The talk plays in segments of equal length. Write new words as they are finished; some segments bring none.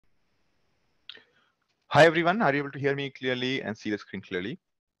Hi everyone, are you able to hear me clearly and see the screen clearly?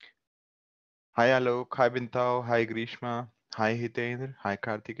 Hi Alok, hi Bintao, hi Grishma, hi Hitendra, hi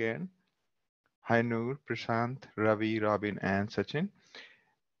Karthikeyan, hi Noor, Prashant, Ravi, Robin and Sachin.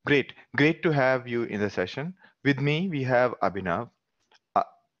 Great to have you in the session. With me we have Abhinav.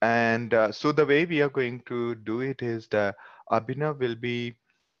 Uh, so the way we are going to do it is that Abhinav will be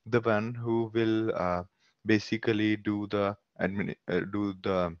the one who will basically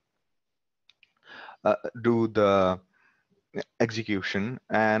uh, do the execution,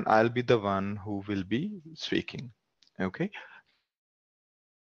 and I'll be the one who will be speaking. Okay.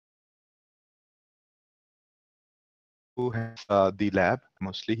 Who heads the lab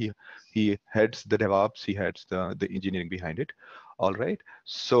mostly. He heads the DevOps. He heads the engineering behind it. All right.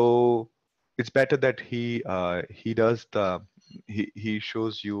 So it's better that he does he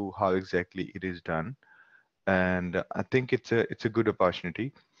shows you how exactly it is done, and I think it's a good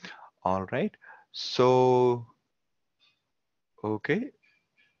opportunity. All right. So okay.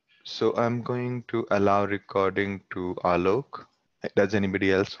 So I'm going to allow recording to Alok. Does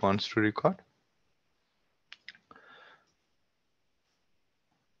anybody else wants to record?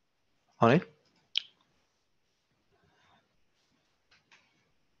 All right.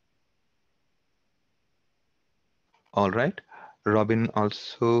 All right. Robin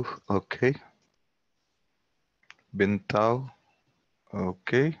also. Okay. Bintao.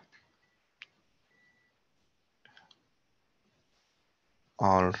 Okay.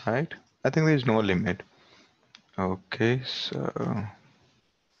 All right. I think there's no limit. Okay. So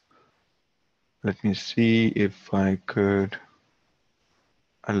let me see if I could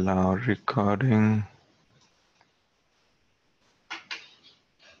allow recording.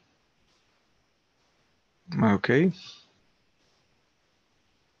 Okay.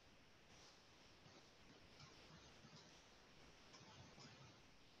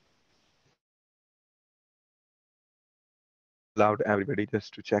 Allowed everybody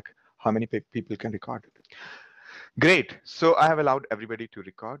just to check how many people can record. Great. So I have allowed everybody to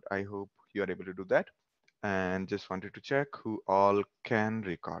record. I hope you are able to do that. And just wanted to check who all can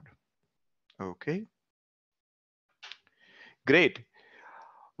record. Okay. Great.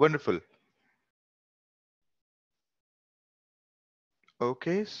 Wonderful.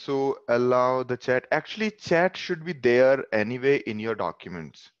 Okay, so allow the chat. Actually, chat should be there anyway in your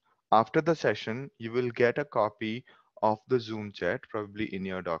documents. After the session, you will get a copy of the Zoom chat probably in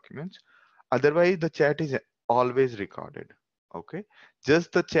your documents. Otherwise, the chat is always recorded. Okay,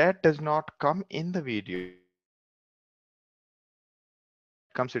 just the chat does not come in the video. It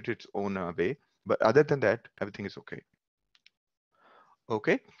comes at its own way. But other than that, everything is okay.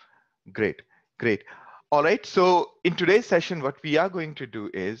 Okay, great, great. All right, so in today's session, what we are going to do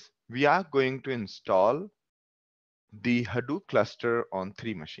is we are going to install the Hadoop cluster on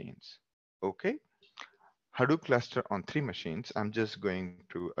 3 machines. Okay, Hadoop cluster on 3 machines. I'm just going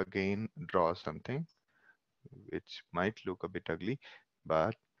to again draw something which might look a bit ugly,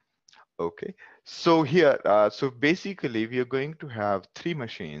 but okay. So here, so basically we are going to have 3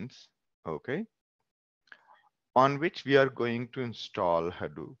 machines, okay, on which we are going to install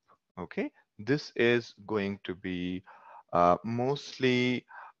Hadoop. Okay, this is going to be mostly,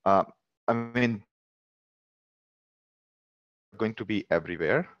 I mean, going to be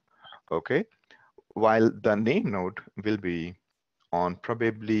everywhere. Okay, while the name node will be on,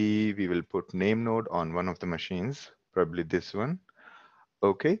 probably we will put name node on one of the machines, probably this one.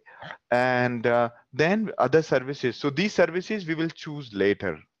 Okay, and then other services. So these services we will choose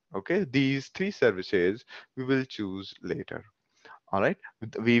later. Okay, these 3 services we will choose later. All right,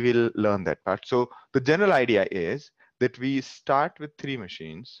 we will learn that part. So the general idea is that we start with 3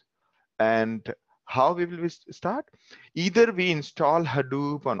 machines. And how we will start? Either we install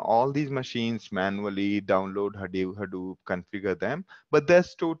Hadoop on all these machines manually, download Hadoop, configure them, but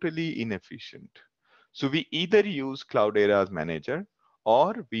that's totally inefficient. So we either use Cloudera's manager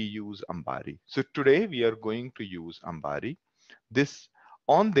or we use Ambari. So today we are going to use Ambari.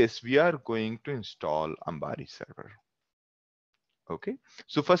 On this, we are going to install Ambari server. Okay,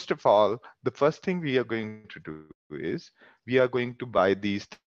 so first of all, the first thing we are going to do is we are going to buy these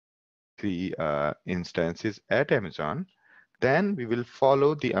 3 instances at Amazon. Then we will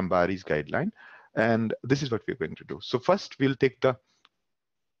follow the Ambari's guideline, and this is what we're going to do. So first we'll take the,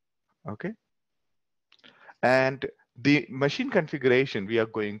 okay, and the machine configuration we are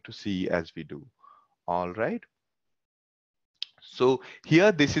going to see as we do. All right. So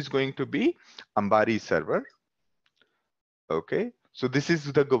here this is going to be Ambari server. Okay, so this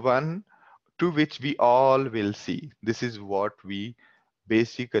is the one to which we all will see. This is what we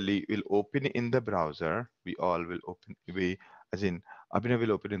basically will open in the browser. We all will open, as in Abhinav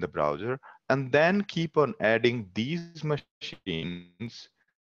will open in the browser and then keep on adding these machines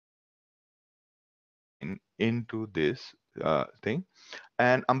into this thing.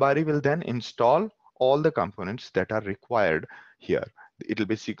 And Ambari will then install all the components that are required here. It'll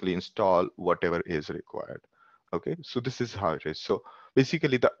basically install whatever is required. Okay, so this is how it is. So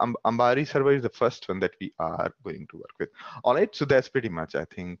basically the Ambari server is the first one that we are going to work with. All right, so that's pretty much, I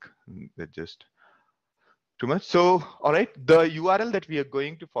think that just too much. So, all right, the URL that we are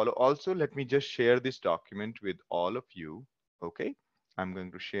going to follow. Also, let me just share this document with all of you. Okay, I'm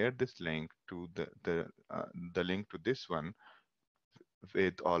going to share this link to the link to this one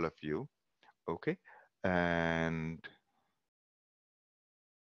with all of you. Okay, and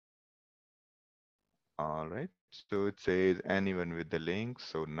all right. So it says anyone with the link.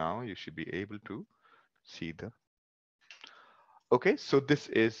 So now you should be able to see the. Okay, so this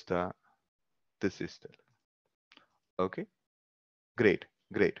is the. Okay, great,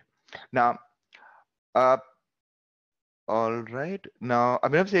 great. Now, uh, all right. Now,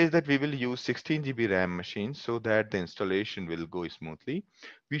 Abhinav says that we will use 16 GB RAM machines so that the installation will go smoothly.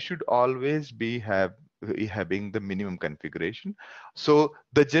 We should always having the minimum configuration. So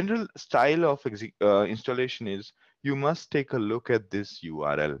the general style of installation is you must take a look at this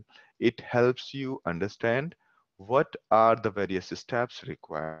URL. It helps you understand what are the various steps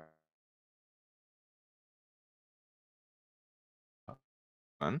required.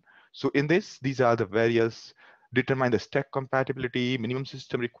 One. So in this, these are the various determine the stack compatibility, minimum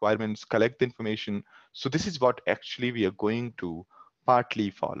system requirements, collect the information. So this is what actually we are going to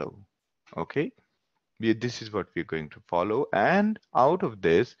partly follow. Okay, this is what we're going to follow. And out of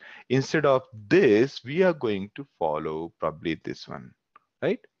this, instead of this, we are going to follow probably this one,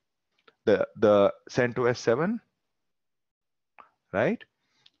 right? The CentOS 7, right?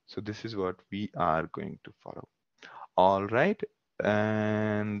 So this is what we are going to follow. All right.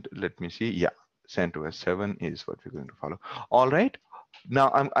 And let me see. Yeah, CentOS 7 is what we're going to follow. All right. Now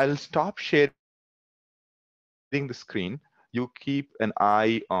I'll stop sharing the screen. You keep an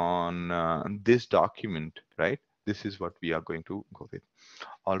eye on this document, right? This is what we are going to go with.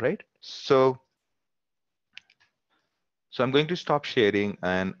 All right. So I'm going to stop sharing,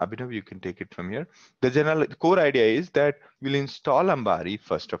 and Abhinav, you can take it from here. The core idea is that we'll install Ambari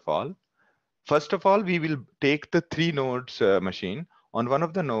first of all. First of all, we will take the 3 nodes machine. On one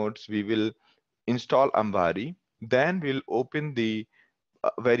of the nodes, we will install Ambari. Then we'll open the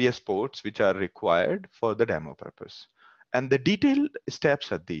various ports which are required for the demo purpose. And the detailed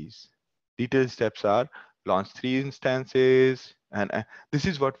steps are these. Detailed steps are launch 3 instances. And this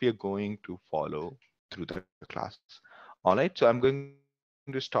is what we are going to follow through the class. All right, so I'm going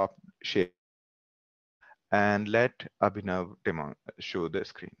to stop sharing and let Abhinav show the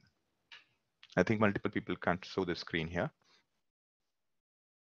screen. I think multiple people can't show the screen here.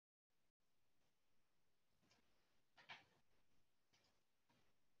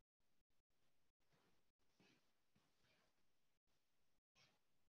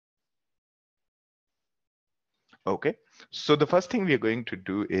 Okay, so the first thing we are going to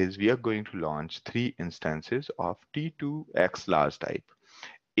do is we are going to launch 3 instances of T2X large type.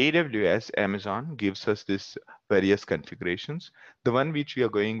 AWS, Amazon gives us this various configurations. The one which we are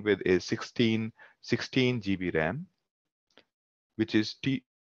going with is 16 GB RAM, which is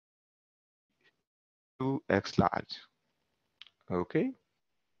T2X large. Okay.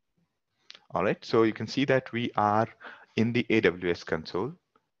 All right. So you can see that we are in the AWS console.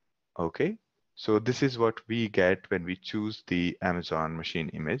 Okay. So this is what we get when we choose the Amazon machine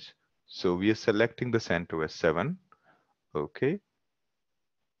image. So we are selecting the CentOS 7. Okay.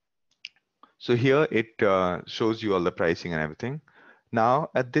 So here it shows you all the pricing and everything. Now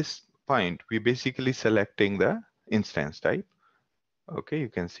at this point, we're basically selecting the instance type. Okay, you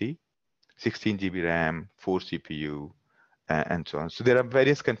can see 16 GB RAM, 4 CPU, and so on. So there are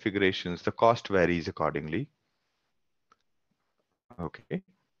various configurations. The cost varies accordingly. Okay.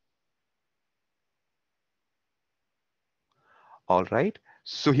 All right.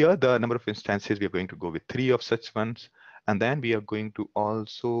 So here the number of instances, we are going to go with 3 of such ones. And then we are going to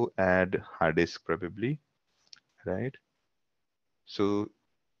also add hard disk probably, right? So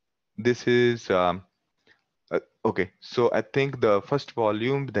this is, okay. So I think the first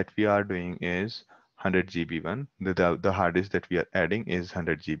volume that we are doing is 100 GB one. The hard disk that we are adding is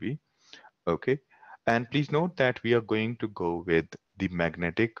 100 GB. Okay. And please note that we are going to go with the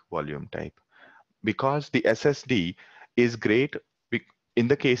magnetic volume type because the SSD is great in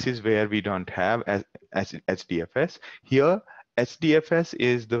the cases where we don't have as HDFS. Here, HDFS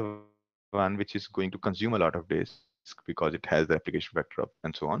is the one which is going to consume a lot of disk because it has the replication factor of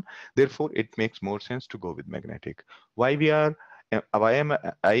and so on. Therefore, it makes more sense to go with magnetic. Why we are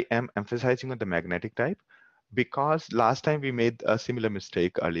I am emphasizing on the magnetic type? Because last time we made a similar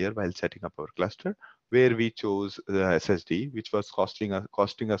mistake earlier while setting up our cluster, where we chose the SSD, which was costing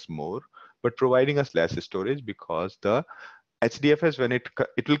us more, but providing us less storage, because the HDFS, when it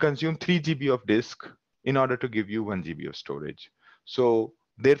will consume 3 GB of disk in order to give you 1 GB of storage. So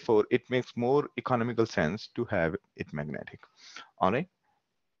therefore, it makes more economical sense to have it magnetic. All right.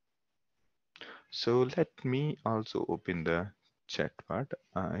 So let me also open the chat part.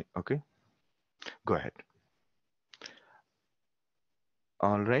 Okay, go ahead.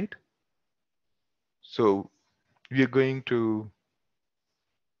 All right. So we are going to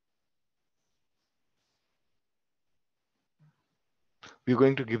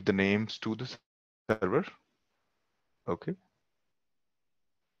give the names to the server. Okay.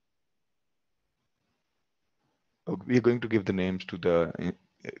 We are going to give the names to the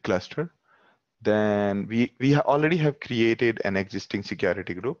cluster. Then we already have created an existing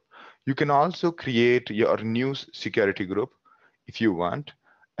security group. You can also create your new security group if you want.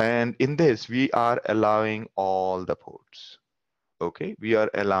 And in this, we are allowing all the ports. Okay, we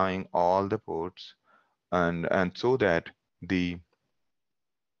are allowing all the ports, and so that the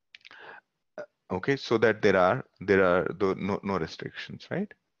okay, so that no restrictions,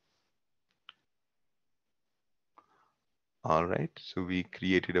 right? All right, so we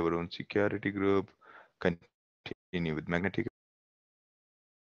created our own security group. Continue with magnetic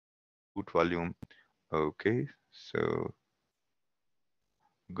root volume. Okay, so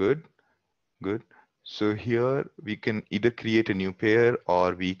good, good. So here we can either create a new pair,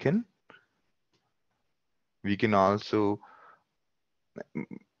 or we can also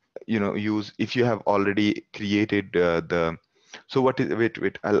use, if you have already created the so what is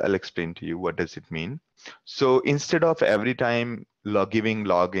wait, I'll explain to you what does it mean. So instead of every time giving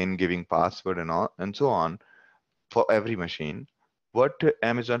login, giving password and all and so on for every machine, what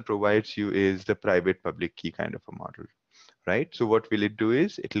Amazon provides you is the private public key kind of a model, right? So what will it do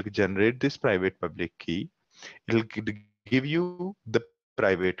is it will generate this private public key. It'll give you the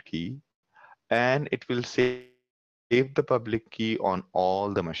private key, and it will save the public key on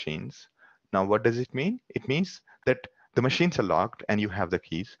all the machines. Now, what does it mean? It means that the machines are locked and you have the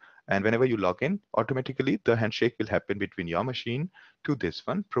keys. And whenever you log in, automatically the handshake will happen between your machine to this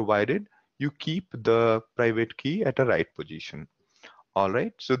one, provided you keep the private key at a right position. All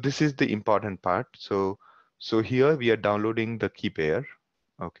right. So this is the important part. So here we are downloading the key pair.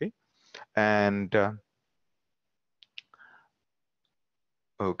 Okay. And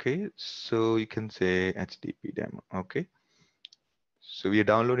okay, so you can say HTTP demo. Okay. So we are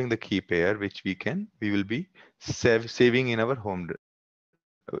downloading the key pair, which we will be saving in our home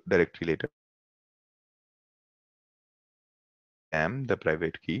directory later. AM, the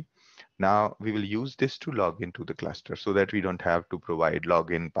private key. Now we will use this to log into the cluster so that we don't have to provide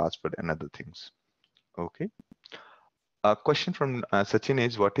login, password, and other things. Okay. A question from Sachin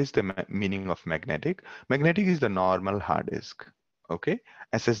is, what is the meaning of magnetic? Magnetic is the normal hard disk. Okay.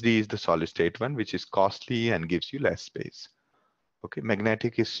 SSD is the solid state one, which is costly and gives you less space. Okay.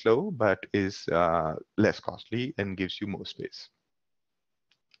 Magnetic is slow, but is less costly and gives you more space.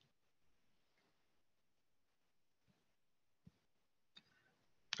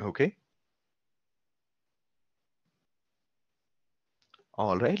 Okay.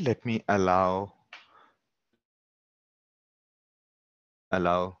 All right. Let me allow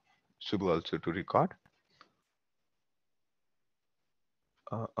Subbu also to record.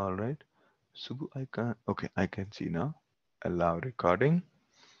 All right. Subbu, I can. Okay, I can see now. Allow recording.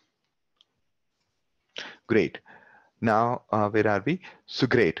 Great. Now, where are we? So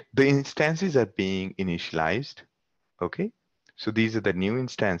great. The instances are being initialized. Okay. So these are the new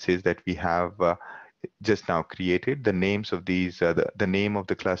instances that we have just now created. The names of these, the name of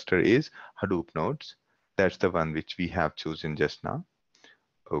the cluster is Hadoop nodes. That's the one which we have chosen just now.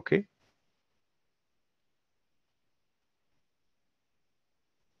 Okay.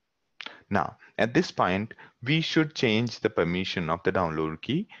 Now, at this point, we should change the permission of the download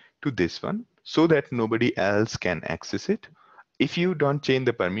key to this one so that nobody else can access it. If you don't change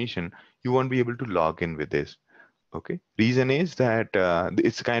the permission, you won't be able to log in with this. Okay. Reason is that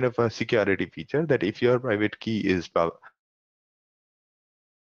it's kind of a security feature that if your private key is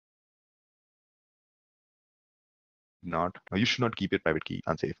you should not keep your private key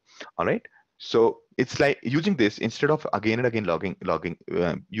unsafe. All right. So it's like using this instead of again and again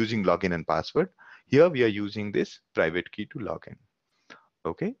using login and password. Here we are using this private key to log in.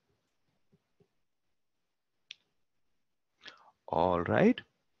 Okay. All right.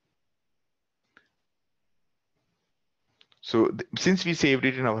 So since we saved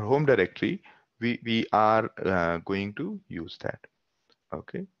it in our home directory, we are going to use that.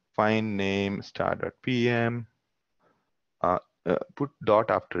 Okay, find name star.pm, put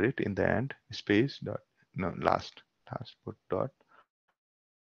dot after it in the end, space dot, no, last put dot,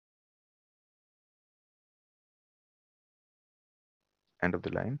 end of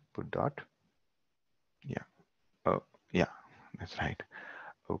the line, put dot. Yeah. Oh, yeah, that's right.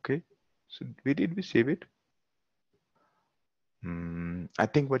 Okay. So we save it? I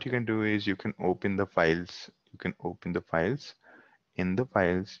think what you can do is you can open the files. You can open the files. In the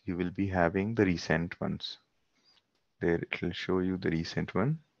files, you will be having the recent ones. There, it will show you the recent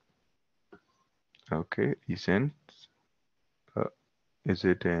one. Okay, recent. Uh, is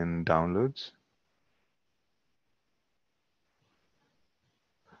it in downloads?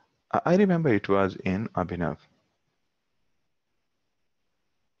 I remember it was in Abhinav.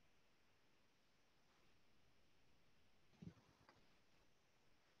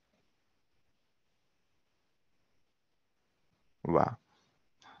 Wow,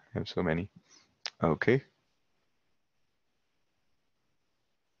 I have so many. Okay.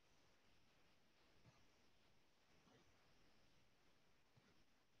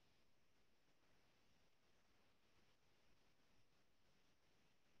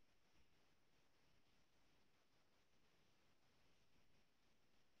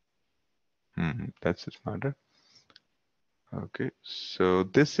 That's smarter. Okay, so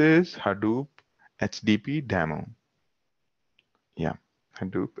this is Hadoop HDP demo. Yeah,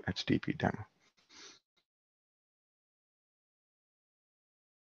 Hadoop HDP demo.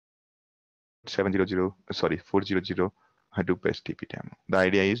 Port 700, sorry, 400 Hadoop HTTP demo. The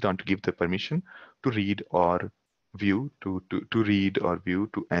idea is not to give the permission to read or view to read or view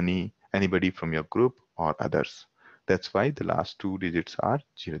to anybody from your group or others. That's why the last two digits are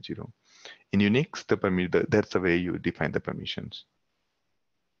 00. In Unix, that's the way you define the permissions.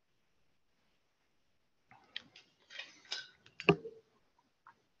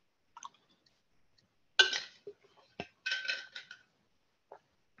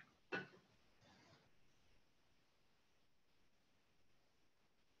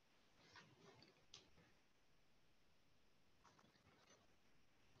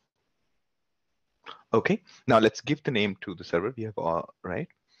 Okay, now let's give the name to the server. We have all right.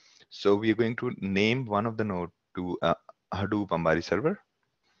 So we are going to name one of the node to Hadoop Ambari server.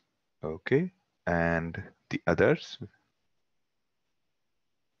 Okay, and the others.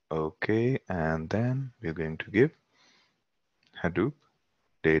 Okay, and then we're going to give Hadoop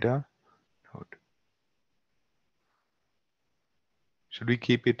data node. Should we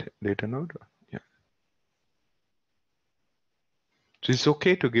keep it data node? Yeah. So it's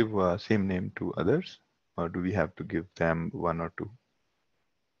okay to give same name to others, or do we have to give them one or two?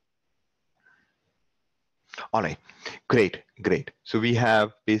 All right, great, great. So we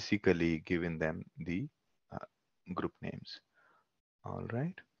have basically given them the uh, group names. All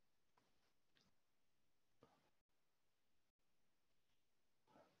right.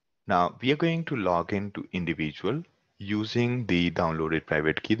 Now we are going to log into individual using the downloaded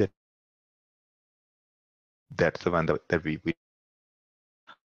private key. That's the one that we.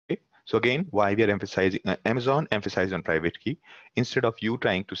 Okay. So again, why we are emphasizing Amazon emphasized on private key instead of you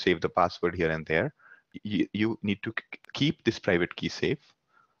trying to save the password here and there. You need to keep this private key safe.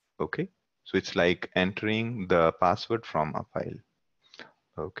 Okay. So it's like entering the password from a file.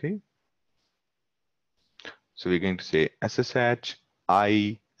 Okay. So we're going to say SSH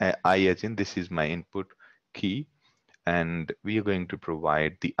I as in this is my input key, and we are going to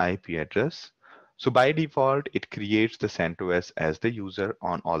provide the IP address. So by default, it creates the CentOS as the user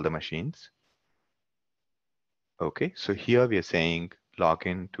on all the machines. Okay, so here we are saying log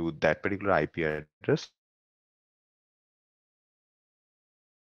in to that particular IP address.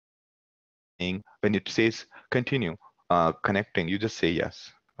 Saying when it says continue connecting, you just say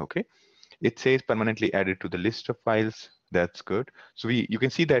yes. Okay, it says permanently added to the list of files. That's good. So you can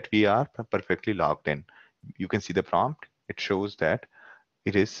see that we are perfectly logged in. You can see the prompt. It shows that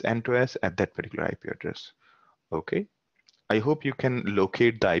it is CentOS at that particular IP address. Okay, I hope you can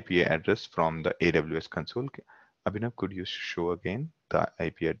locate the IP address from the AWS console. Abhinav, could you show again the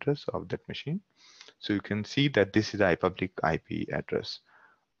IP address of that machine? So you can see that this is a public IP address.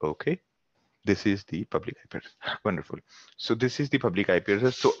 Okay, this is the public IP address. Wonderful. So this is the public IP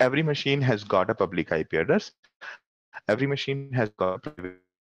address. So every machine has got a public IP address. Every machine has got a private.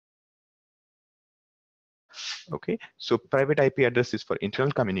 Okay, so private IP address is for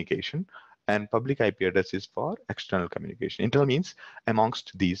internal communication, and public IP address is for external communication. Internal means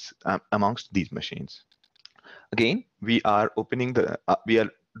amongst these machines. Again, we are opening the we are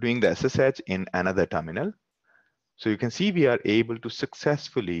doing the SSH in another terminal. So you can see we are able to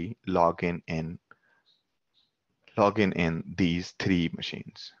successfully log in these three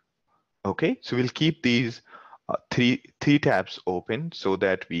machines. Okay, so we'll keep these three tabs open so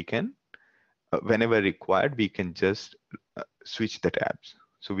that we can, whenever required, we can just switch the tabs.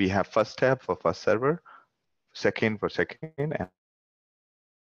 So we have first tab for first server, second for second, and third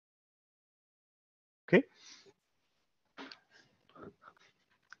for third. Okay.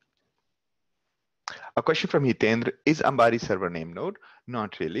 A question from Hitendra, is Ambari server name node?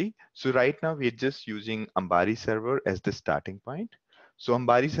 Not really. So right now we're just using Ambari server as the starting point. So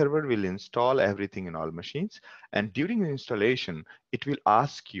Ambari server will install everything in all machines. And during the installation, it will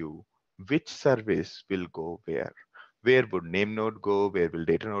ask you which service will go where. Where would name node go? Where will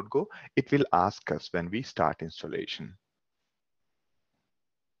data node go? It will ask us when we start installation.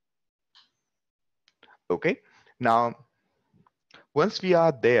 Okay. Now, once we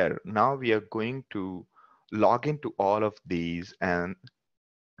are there, now we are going to log into all of these and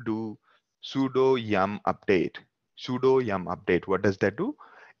do sudo yum update. Sudo yum update. What does that do?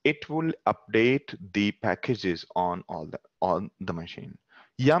 It will update the packages on on the machine.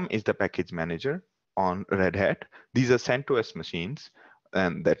 Yum is the package manager on Red Hat. These are CentOS machines,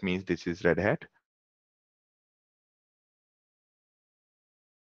 and that means this is Red Hat.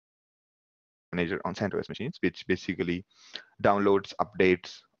 Manager on CentOS machines, which basically downloads,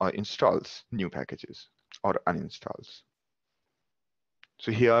 updates, or installs new packages or uninstalls.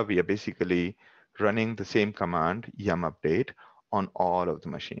 So here we are basically running the same command, yum update, on all of the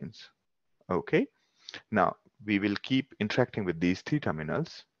machines. Okay, now we will keep interacting with these three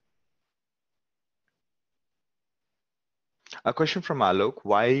terminals. A question from Alok,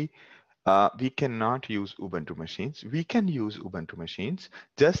 why we cannot use Ubuntu machines? We can use Ubuntu machines,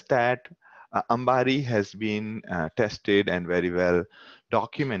 just that Ambari has been tested and very well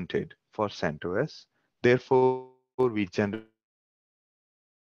documented for CentOS. Therefore, we generally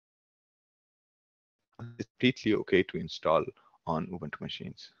use Ubuntu machines. Otherwise, it's completely okay to install on Ubuntu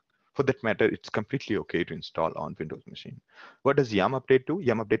machines. For that matter, it's completely okay to install on Windows machine. What does yum update do?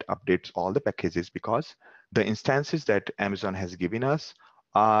 Yum update updates all the packages because the instances that Amazon has given us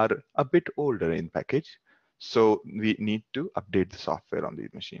are a bit older in package. So we need to update the software on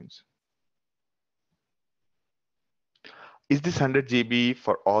these machines. Is this 100 GB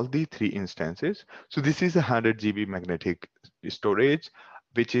for all the three instances? So this is a 100 GB magnetic storage,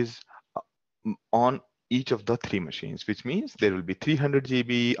 which is on each of the three machines, which means there will be 300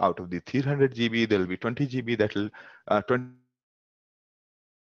 GB. Out of the 300 GB, there will be 20 GB that will 20 GB that will update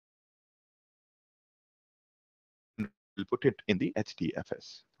the software, and the remaining 100 we will put it in the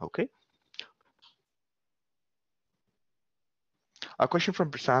HDFS. Okay. A question from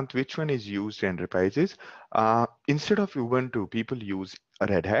Prasant, which one is used in enterprises? Instead of Ubuntu, people use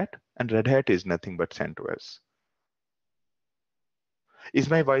Red Hat, and Red Hat is nothing but CentOS. Is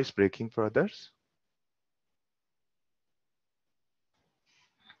my voice breaking for others?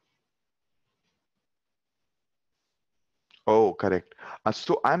 Oh, correct.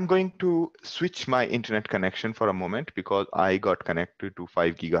 So I'm going to switch my internet connection for a moment because I got connected to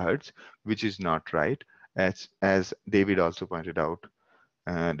 5 gigahertz, which is not right, as David also pointed out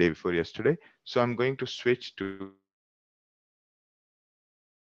day before yesterday. So I'm going to switch to 5 gigahertz.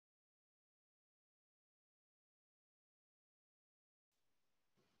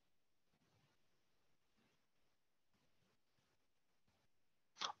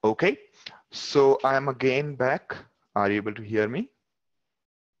 Okay, so I'm again back. Are you able to hear me?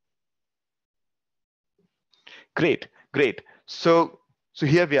 Great, great. So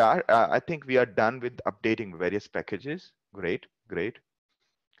here we are. I think we are done with updating various packages. Great, great.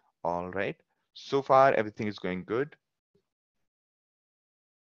 All right. So far, everything is going good.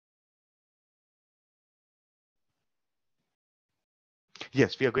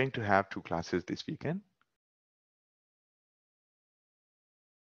 Yes, we are going to have 2 classes this weekend.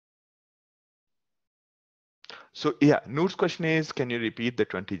 So yeah, Noor's question is, can you repeat the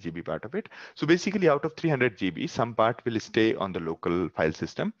 20 GB part of it? So basically out of 300 GB, some part will stay on the local file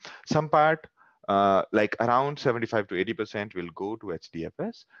system. Some part, like around 75 to 80% will go to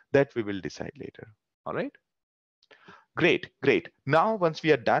HDFS. That we will decide later. All right. Great, great. Now, once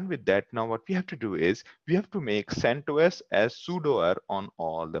we are done with that, now what we have to do is we have to make CentOS as sudoer on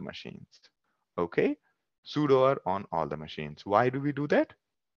all the machines. Okay, sudoer on all the machines. Why do we do that?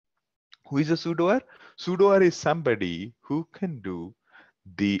 Who is a sudoer? Sudoer is somebody who can do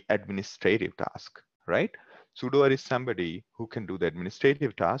the administrative task, right? Sudoer is somebody who can do the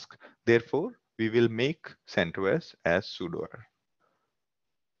administrative task. Therefore, we will make CentOS as sudoer.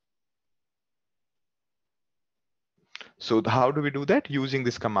 So how do we do that? Using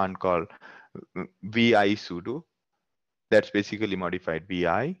this command called vi sudo. That's basically modified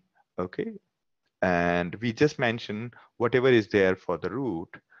vi. Okay. And we just mention whatever is there for the root.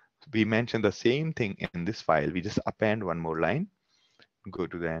 We mention the same thing in this file. We just append one more line, go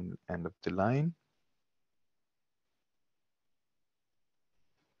to the end of the line.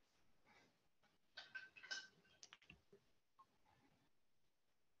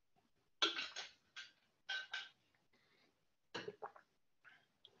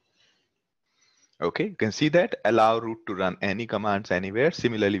 Okay, you can see that allow root to run any commands anywhere.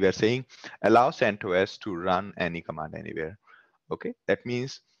 Similarly, we are saying allow CentOS to run any command anywhere. Okay, that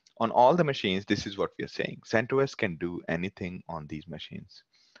means on all the machines, this is what we are saying. CentOS can do anything on these machines.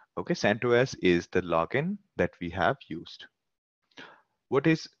 Okay, CentOS is the login that we have used. What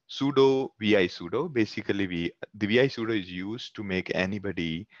is sudo vi sudo? Basically, the vi sudo is used to make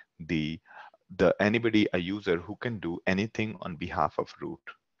anybody anybody a user who can do anything on behalf of root.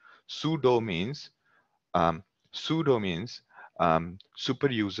 Sudo means um, super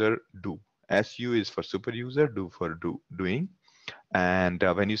user do. Su is for super user, do for doing. And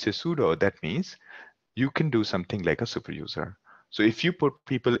when you say sudo, that means you can do something like a super user. So if you put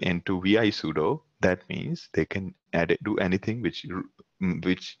people into vi sudo, that means they can do anything which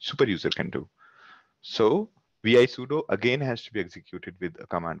super user can do. So vi sudo again has to be executed with a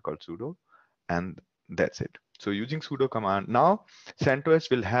command called sudo, and that's it. So using sudo command, now CentOS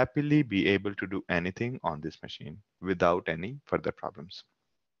will happily be able to do anything on this machine without any further problems.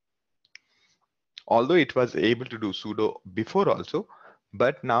 Although it was able to do sudo before also,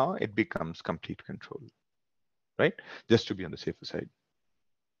 but now it becomes complete control, right? Just to be on the safer side.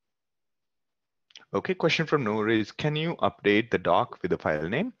 Okay, question from Noor is, can you update the doc with the file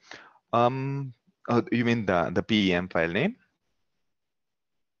name? You mean the PEM file name?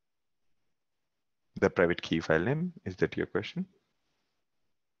 The private key file name? Is that your question?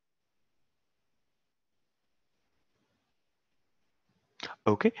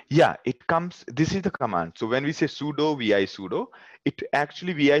 Okay, yeah, it comes, this is the command. So when we say sudo vi sudo, it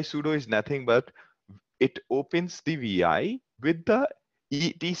actually vi sudo is nothing but it opens the vi with the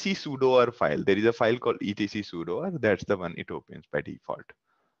etc sudoer file. There is a file called etc sudoer. That's the one it opens by default.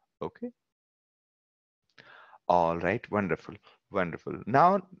 Okay. All right, wonderful, wonderful.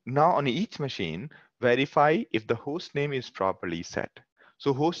 Now on each machine, verify if the host name is properly set.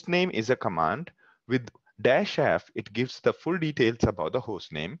 So host name is a command with -f, it gives the full details about the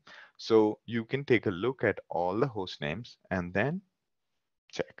host name. So you can take a look at all the host names and then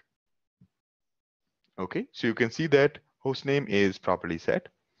check. Okay, so you can see that host name is properly set,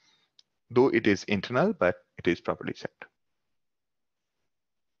 though it is internal, but it is properly set.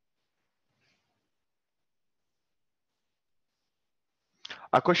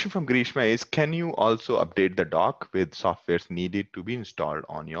 A question from Grishma is, can you also update the dock with softwares needed to be installed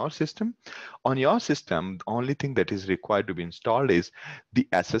on your system? On your system, the only thing that is required to be installed is the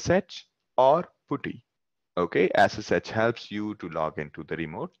SSH or PuTTY. Okay, SSH helps you to log into the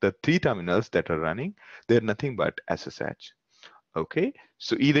remote. The 3 terminals that are running, they're nothing but SSH. Okay,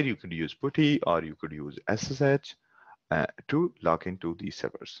 so either you could use PuTTY or you could use SSH to log into these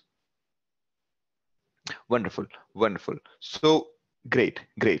servers. Wonderful, wonderful. So great.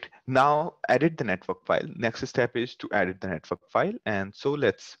 Now edit the network file. Next step is to edit the network file. And so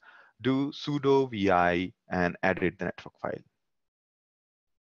let's do sudo vi and edit the network file.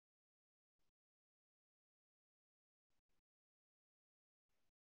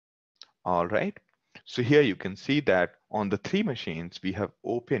 All right. So here you can see that on the 3 machines, we have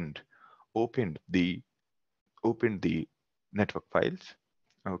opened the network files.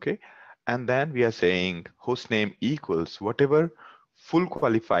 Okay. And then we are saying hostname equals whatever full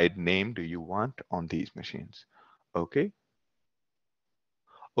qualified name do you want on these machines. Okay.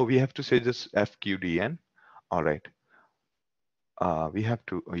 Oh, we have to say this FQDN. All right. We have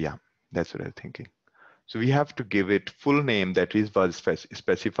to, oh, yeah, that's what I'm thinking. So we have to give it full name that was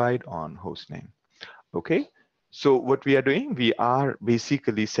specified on host name. Okay. So what we are doing, we are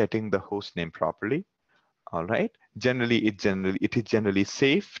basically setting the host name properly. All right. It is generally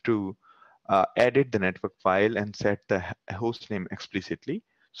safe to edit the network file and set the host name explicitly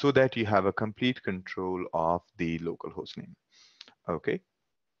so that you have a complete control of the local host name. Okay.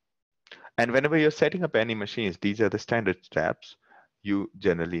 And whenever you're setting up any machines, these are the standard steps you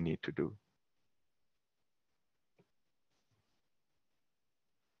generally need to do.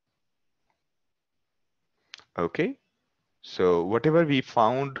 Okay, so whatever we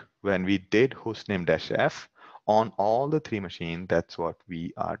found when we did hostname -f on all the 3 machines, that's what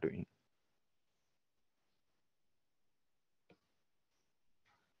we are doing.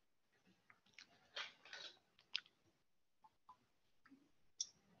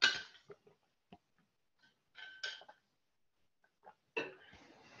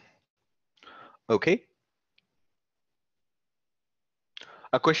 Okay.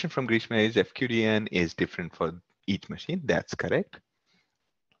 A question from Grishma is FQDN is different for each machine. That's correct.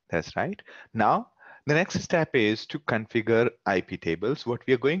 That's right. Now, the next step is to configure IP tables. What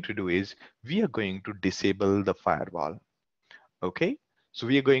we are going to do is we are going to disable the firewall. Okay. So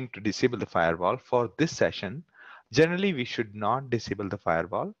we are going to disable the firewall for this session. Generally, we should not disable the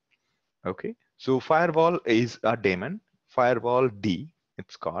firewall. Okay. So firewall is a daemon, firewall D,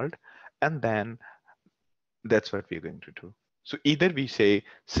 it's called, and then that's what we're going to do. So either we say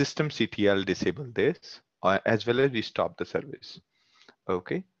systemctl disable this, or as well as we stop the service.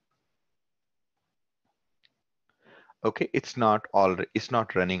 Okay. Okay, it's not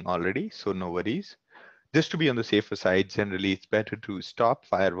running already, so no worries. Just to be on the safer side, generally it's better to stop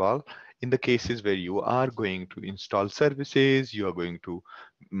firewall in the cases where you are going to install services, you are going to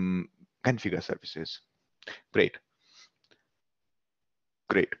um, configure services. Great,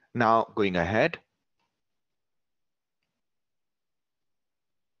 great. Now going ahead.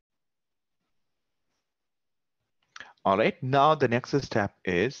 All right, now the next step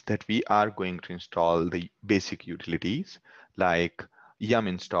is that we are going to install the basic utilities like yum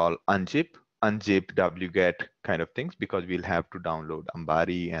install unzip, unzip wget kind of things, because we'll have to download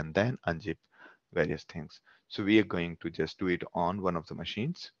Ambari and then unzip various things. So we are going to just do it on one of the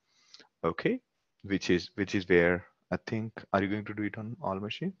machines, okay, which is where I think, are you going to do it on all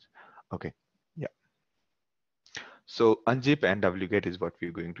machines? Okay, yeah. So unzip and wget is what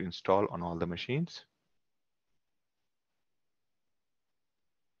we're going to install on all the machines.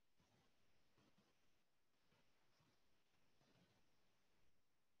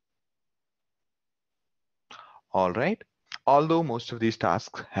 All right. Although most of these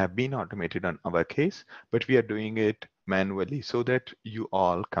tasks have been automated on our case, but we are doing it manually so that you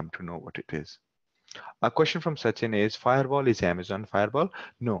all come to know what it is. A question from Sachin is, firewall is Amazon firewall?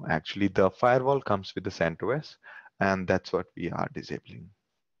 No, actually the firewall comes with the CentOS, and that's what we are disabling.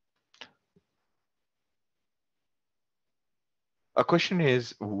 A question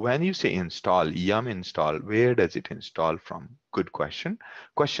is, when you say install, yum install, where does it install from? Good question.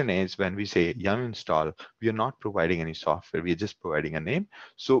 Question is, when we say yum install, we are not providing any software, we are just providing a name.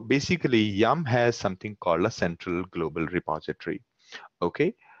 So basically, yum has something called a central global repository.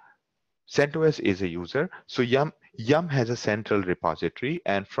 Okay, CentOS is a user. So yum has a central repository,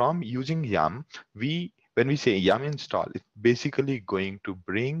 and from using yum, when we say yum install, it's basically going to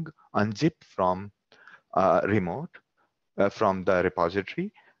bring unzip from remote from the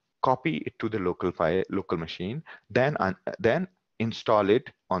repository, copy it to the local file, local machine, then install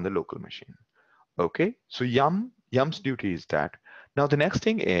it on the local machine. Okay, so yum's duty is that. Now the next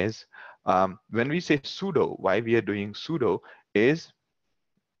thing is when we say sudo, why we are doing sudo is,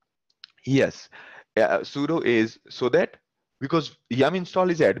 yes, sudo is so that, because yum install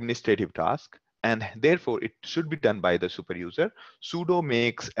is an administrative task, and therefore it should be done by the super user. Sudo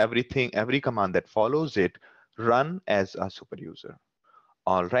makes everything, every command that follows it, run as a super user.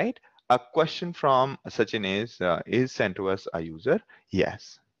 All right. A question from Sachin is CentOS a user?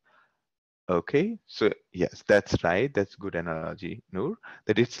 Yes. Okay. So yes, that's right. That's good analogy, Noor,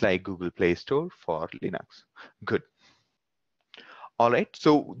 that it's like Google Play Store for Linux. Good. All right.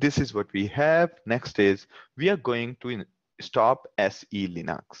 So this is what we have. Next is we are going to stop SE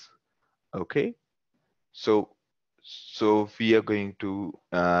Linux. Okay. So we are going to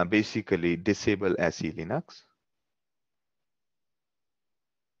basically disable SE Linux.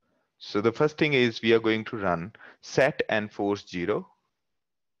 So the first thing is we are going to run set and force 0.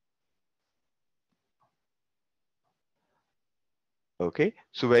 Okay,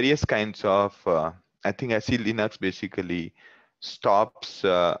 so various kinds of, I think SE Linux basically stops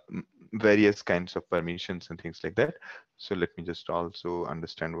various kinds of permissions and things like that. So let me just also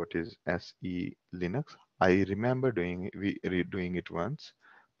understand what is SE Linux. I remember doing it once,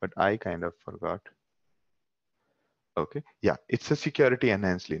 but I kind of forgot. Okay, yeah, it's a security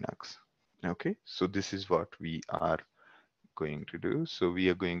enhanced Linux. Okay, so this is what we are going to do. So we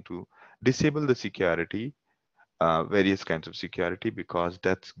are going to disable the security, various kinds of security, because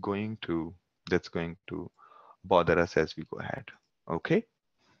that's going to bother us as we go ahead. Okay.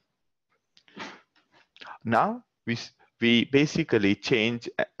 Now we basically change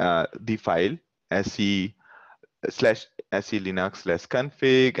the file se linux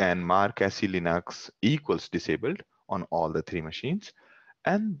config and mark se linux equals disabled on all the three machines,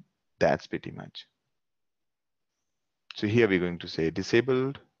 and that's pretty much. So here we're going to say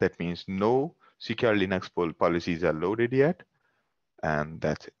disabled. That means no secure Linux policies are loaded yet, and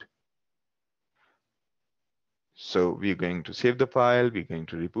that's it. So we're going to save the file, we're going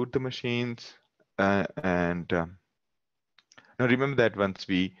to reboot the machines, and Now remember that once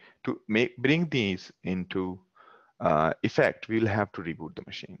we bring these into effect, we'll have to reboot the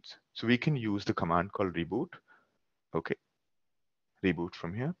machines. So we can use the command called reboot. Okay, reboot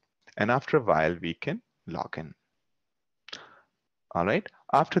from here. And after a while, we can log in. All right.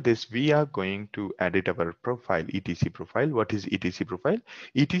 After this, we are going to edit our profile, etc profile. What is etc profile?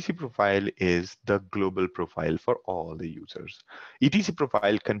 etc profile is the global profile for all the users. etc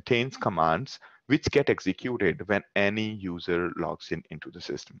profile contains commands which get executed when any user logs in into the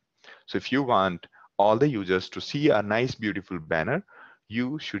system. So if you want all the users to see a nice, beautiful banner,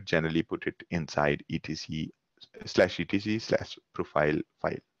 you should generally put it inside etc/profile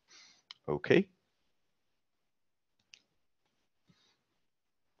file. Okay.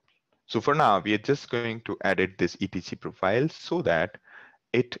 So for now, we are just going to edit this etc profile so that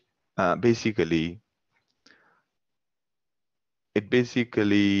it basically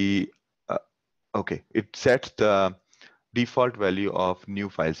uh, okay, it sets the default value of new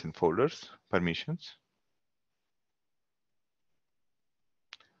files and folders permissions.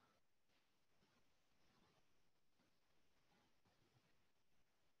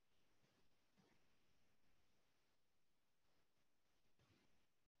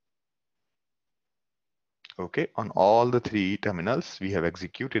 Okay, on all the three terminals, we have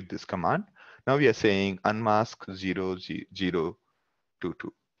executed this command. Now we are saying unmask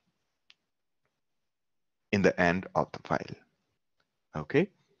 0022 in the end of the file. Okay.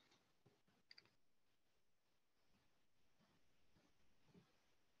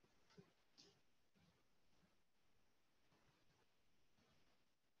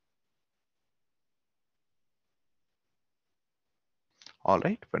 All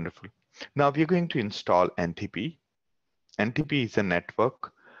right, wonderful. Now we are going to install NTP. NTP is a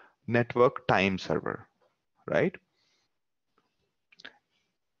network time server, right?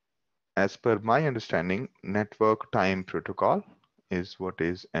 As per my understanding, network time protocol is what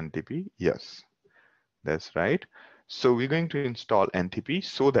is NTP. Yes, that's right. So we're going to install NTP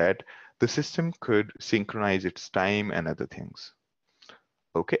so that the system could synchronize its time and other things.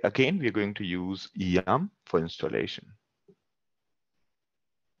 Okay, again, we're going to use yum for installation.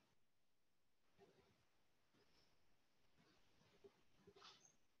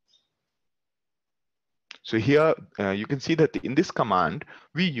 So here you can see that in this command,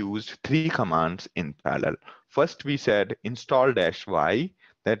 we used three commands in parallel. First, we said install -y.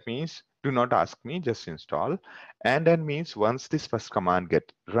 That means do not ask me, just install. And that means once this first command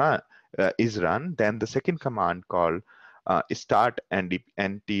is run, then the second command called start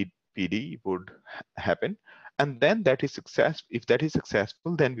NTPD would happen. And then that is success. If that is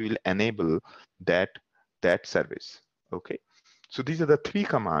successful, then we will enable that service. Okay. So these are the three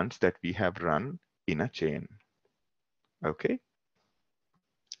commands that we have run in a chain. Okay.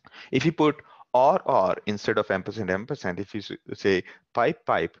 If you put or instead of ampersand, if you say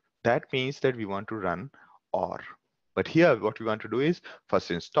pipe, that means that we want to run or. But here what we want to do is first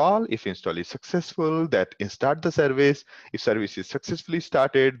install. If install is successful, that start the service. If service is successfully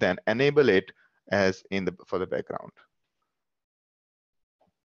started, then enable it as for the background.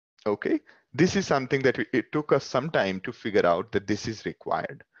 Okay. This is something that it took us some time to figure out that this is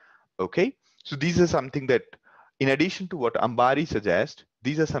required. Okay, so these are something that, in addition to what Ambari suggests,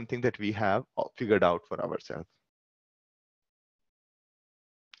 these are something that we have figured out for ourselves.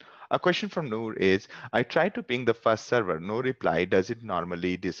 A question from Noor is, I tried to ping the first server, no reply. Does it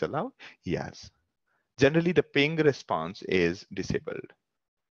normally disallow? Yes. Generally, the ping response is disabled.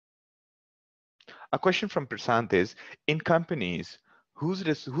 A question from Prasant is, in companies, whose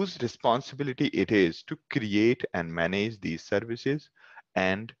responsibility it is to create and manage these services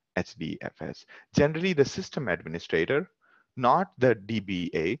and HDFS? Generally, the system administrator, not the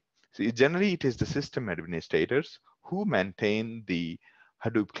DBA. So generally, it is the system administrators who maintain the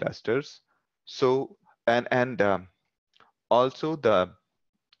Hadoop clusters. So, and also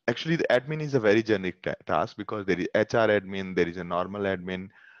actually the admin is a very generic task because there is HR admin, there is a normal admin,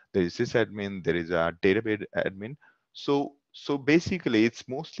 there is sysadmin, there is a database admin. So basically it's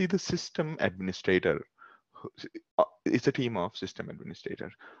mostly the system administrator. It's a team of system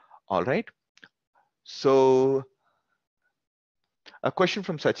administrators. All right. So a question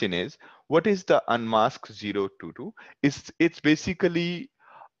from Sachin is, what is the unmask 022? It's basically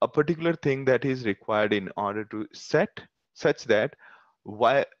a particular thing that is required in order to set such that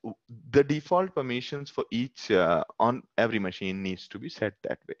why the default permissions for each on every machine needs to be set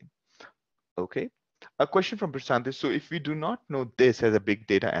that way. Okay. A question from Prashant is, so if we do not know this as a big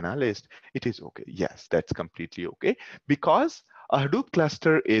data analyst, it is okay. Yes, that's completely okay. Because a Hadoop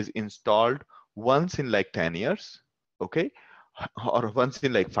cluster is installed once in like 10 years, okay? Or once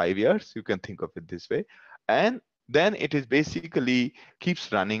in like 5 years, you can think of it this way. And then it is basically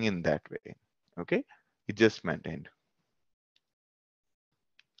keeps running in that way. Okay, it just maintained.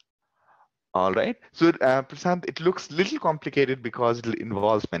 All right. So Prashant, it looks little complicated because it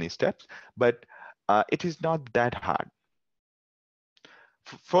involves many steps, but it is not that hard.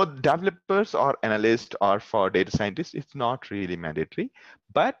 For developers or analysts or for data scientists, it's not really mandatory,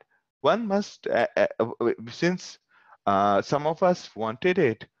 but one must, since some of us wanted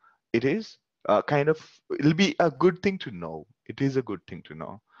it, it is kind of, it'll be a good thing to know. It is a good thing to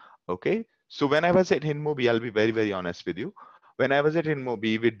know. Okay. So when I was at InMobi, I'll be very, very honest with you. When I was at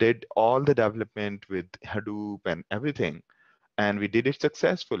InMobi, we did all the development with Hadoop and everything, and we did it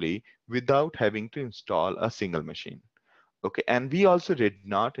successfully without having to install a single machine. Okay, and we also did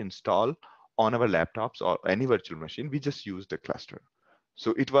not install on our laptops or any virtual machine. We just used the cluster.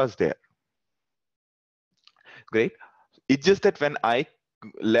 So it was there. Great. It's just that when I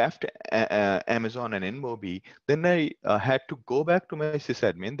left Amazon and InMobi, then I had to go back to my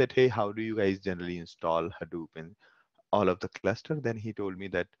sysadmin that, hey, how do you guys generally install Hadoop in all of the cluster? Then he told me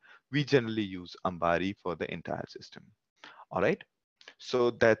that we generally use Ambari for the entire system. All right.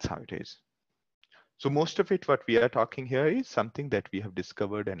 So that's how it is. So most of it, what we are talking here is something that we have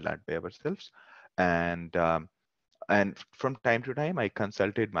discovered and learned by ourselves. And from time to time, I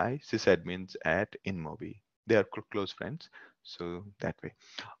consulted my sysadmins at InMobi. They are close friends. So that way.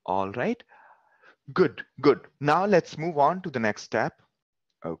 All right. Good, good. Now let's move on to the next step.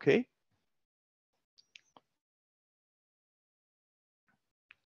 Okay.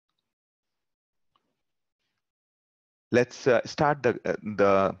 Let's start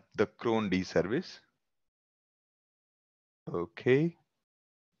the cron D service. Okay.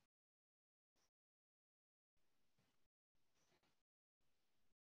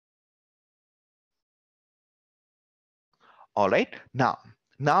 All right. Now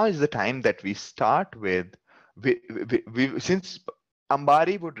is the time that we start with, since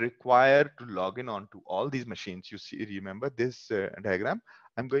Ambari would require to log in onto all these machines. You see, remember this diagram?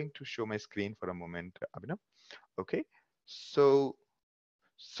 I'm going to show my screen for a moment, Abhinav. Okay. So,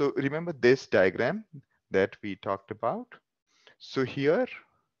 so remember this diagram that we talked about? So here,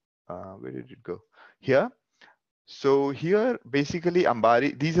 where did it go? Here. So here, basically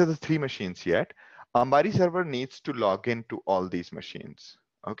Ambari, these are the three machines yet. Ambari server needs to log into all these machines.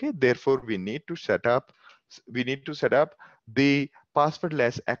 Okay, therefore we need to set up the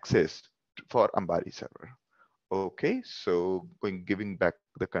passwordless access for Ambari server. Okay, so giving back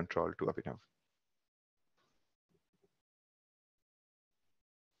the control to Abhinav.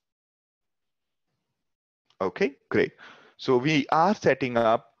 Okay, great. So we are setting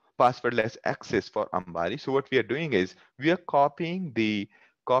up passwordless access for Ambari. So what we are doing is we are copying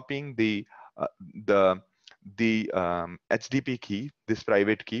uh, the HTTP key, this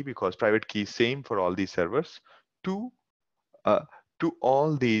private key, because private key is same for all these servers, to uh, to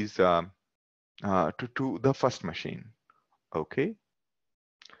all these to the first machine. Okay,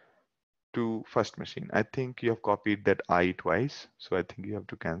 to first machine. I think you have copied that I twice, so I think you have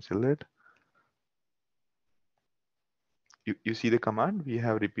to cancel it. You see the command? We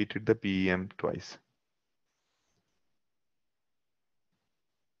have repeated the PEM twice.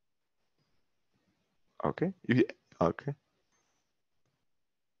 Okay. Okay.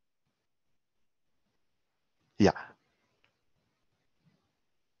 Yeah.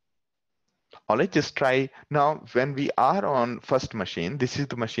 All right. Just try now. When we are on first machine, this is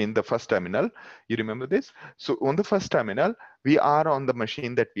the machine, the first terminal. You remember this? So on the first terminal, we are on the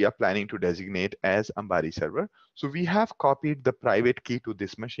machine that we are planning to designate as Ambari server. So we have copied the private key to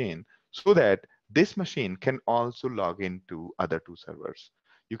this machine so that this machine can also log into other two servers.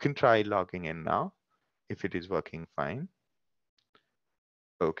 You can try logging in now if it is working fine.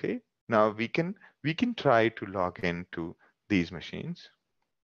 Okay. Now we can try to log into these machines.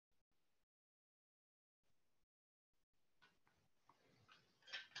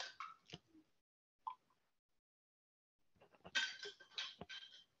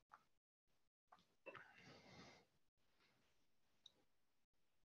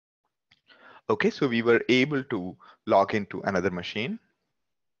 Okay, so we were able to log into another machine.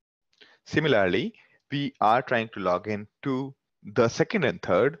 Similarly, we are trying to log in to the second and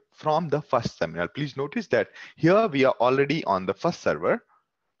third from the first terminal. Please notice that here we are already on the first server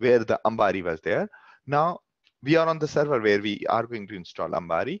where the Ambari was there. Now we are on the server where we are going to install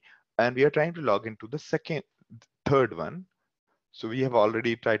Ambari, and we are trying to log into the third one. So we have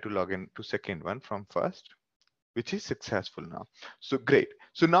already tried to log in to second one from first, which is successful now. So great.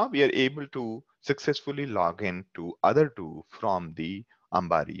 So now we are able to successfully log in to other two from the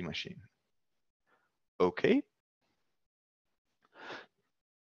Ambari machine. Okay.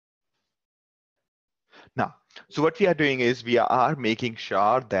 Now, So what we are doing is we are making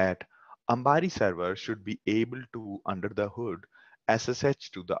sure that Ambari server should be able to, under the hood,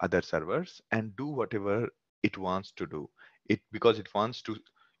 SSH to the other servers and do whatever it wants to do. Because it wants to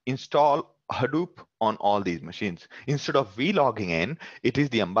install Hadoop on all these machines. Instead of we logging in, it is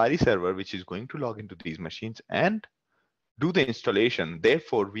the Ambari server which is going to log into these machines and do the installation.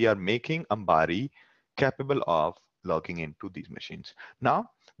 Therefore, we are making Ambari capable of logging into these machines.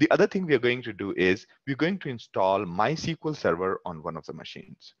 Now, the other thing we are going to do is we're going to install MySQL server on one of the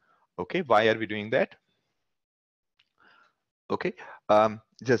machines. Okay, why are we doing that? Okay,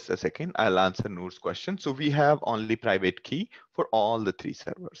 just a second, I'll answer Noor's question. So we have only private key for all the three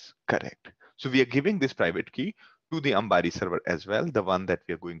servers, correct. So we are giving this private key to the Ambari server as well, the one that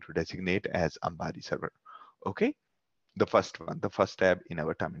we are going to designate as Ambari server. Okay, the first one, the first tab in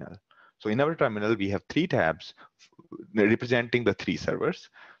our terminal. So in our terminal, we have three tabs representing the three servers.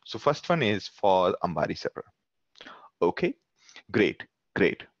 So first one is for Ambari server. Okay, great,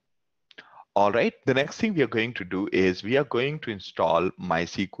 great. All right, the next thing we are going to do is we are going to install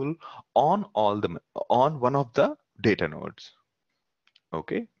MySQL on on one of the data nodes.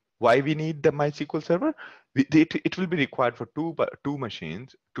 Okay, why we need the MySQL server? It will be required for two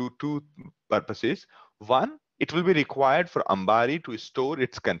machines, two purposes. One, it will be required for Ambari to store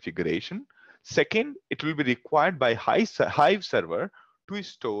its configuration. Second, it will be required by Hive server to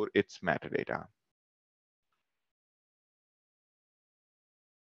store its metadata.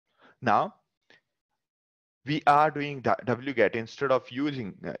 Now, we are doing wget instead of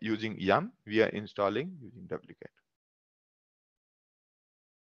using yum. We are installing using wget.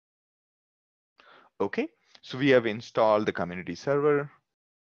 Okay, so we have installed the community server.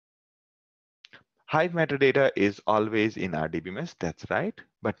 Hive metadata is always in RDBMS, that's right,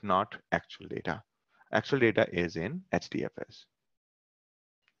 but not actual data. Actual data is in HDFS.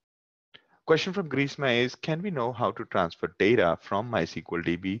 Question from Grisma is, can we know how to transfer data from MySQL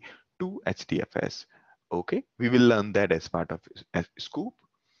DB to HDFS? Okay, we will learn that as part of Scoop.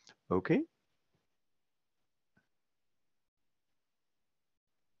 Okay.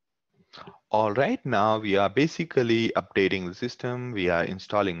 All right, now we are basically updating the system. We are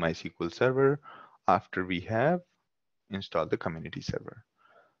installing MySQL server after we have installed the community server.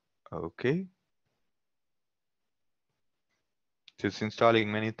 Okay. So it's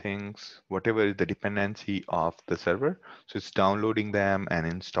installing many things, whatever is the dependency of the server. So it's downloading them and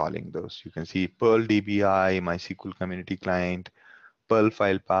installing those. You can see Perl DBI, MySQL community client, Perl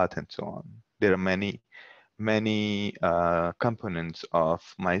file path, and so on. There are many components of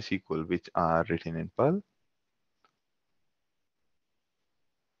MySQL which are written in Perl.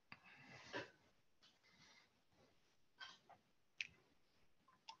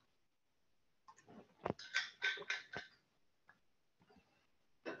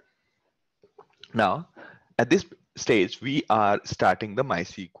 Now, at this stage, we are starting the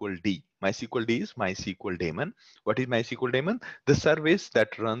MySQL D. MySQL D is MySQL daemon. What is MySQL daemon? The service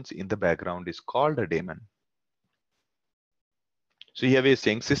that runs in the background is called a daemon. So here we are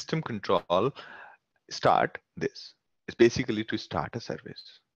saying system control start this. It's basically to start a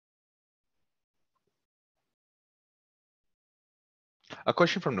service. A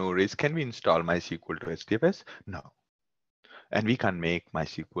question from Noor is, can we install MySQL to HDFS? No. And we can make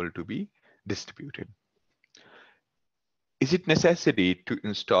MySQL to be distributed. Is it necessary to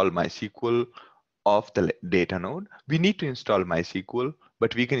install MySQL of the data node? We need to install MySQL,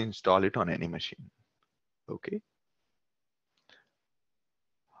 but we can install it on any machine. Okay.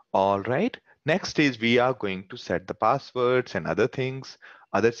 All right. Next is we are going to set the passwords and other things,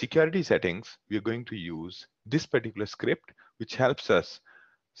 other security settings. We're going to use this particular script, which helps us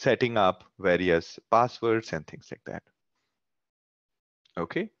setting up various passwords and things like that.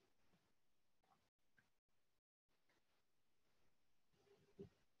 Okay.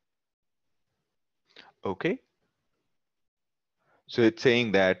 Okay. So it's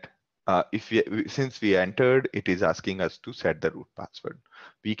saying that since we entered, it is asking us to set the root password.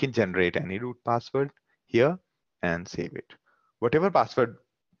 We can generate any root password here and save it. Whatever password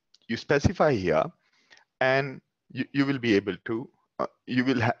you specify here, and you will be able to, you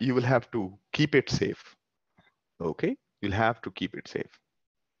will have to keep it safe. Okay, you'll have to keep it safe.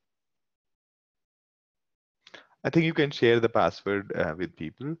 I think you can share the password with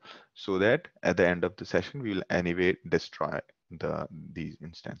people so that at the end of the session, we will anyway destroy these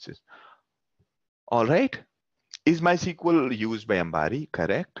instances. All right. Is MySQL used by Ambari?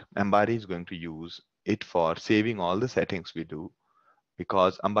 Correct. Ambari is going to use it for saving all the settings we do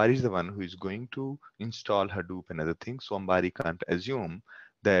because Ambari is the one who is going to install Hadoop and other things. So Ambari can't assume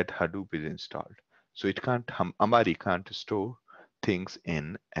that Hadoop is installed. So Ambari can't store things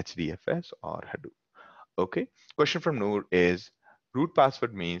in HDFS or Hadoop. Okay. Question from Noor is root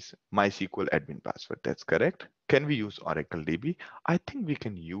password means MySQL admin password. That's correct. Can we use Oracle DB? I think we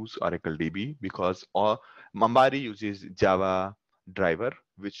can use Oracle DB because Ambari uses Java driver,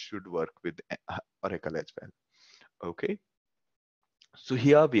 which should work with Oracle as well. Okay. So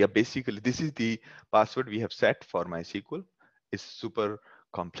here we are basically, this is the password we have set for MySQL. It's super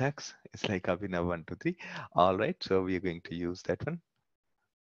complex. It's like Abhinav 123. All right. So we are going to use that one.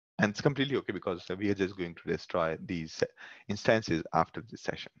 And it's completely okay because we are just going to destroy these instances after this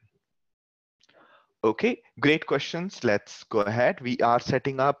session. Okay, great questions. Let's go ahead. We are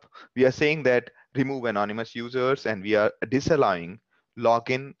setting up, we are saying that remove anonymous users and we are disallowing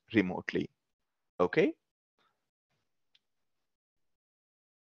login remotely. Okay.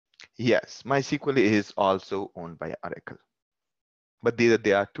 Yes, MySQL is also owned by Oracle, but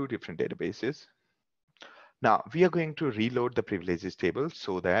they are two different databases. Now we are going to reload the privileges table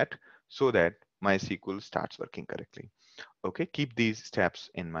so that MySQL starts working correctly. Okay, keep these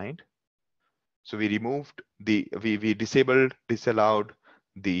steps in mind. So we removed we disallowed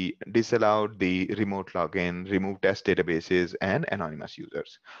the remote login, removed test databases and anonymous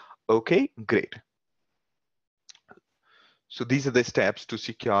users. Okay, great. So these are the steps to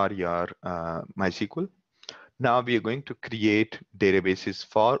secure your MySQL. Now we are going to create databases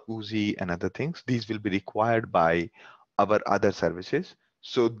for Uzi and other things. These will be required by our other services.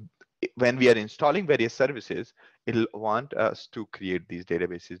 So when we are installing various services, it'll want us to create these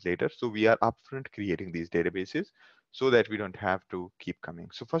databases later. So we are upfront creating these databases so that we don't have to keep coming.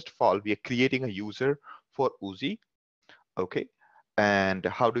 So first of all, we are creating a user for Uzi. Okay. And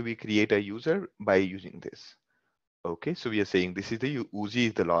how do we create a user? By using this. Okay. So we are saying this is the Uzi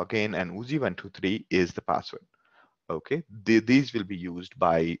is the login and Uzi123 is the password. Okay, these will be used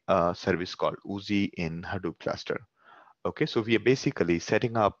by a service called Uzi in Hadoop cluster. Okay, so we are basically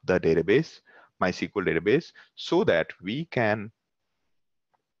setting up the database, MySQL database, so that we can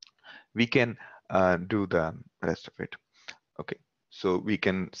do the rest of it. Okay, so we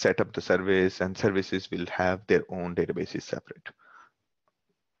can set up the service and services will have their own databases separate.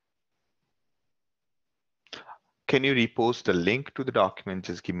 Can you repost the link to the document?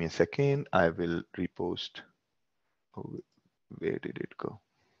 Just give me a second. I will repost. Oh, where did it go?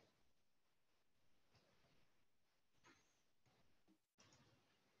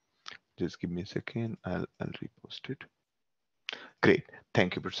 Just give me a second. I'll repost it. Great.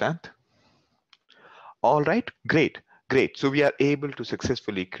 Thank you, Prasant. All right. Great. Great. So we are able to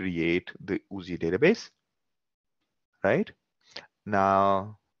successfully create the Uzi database, right?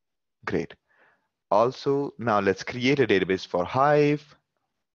 Now, great. Also, now let's create a database for Hive.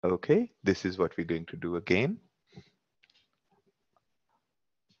 Okay. This is what we're going to do again.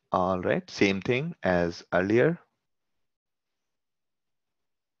 All right. Same thing as earlier.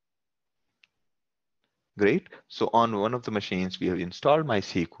 Great. So on one of the machines, we have installed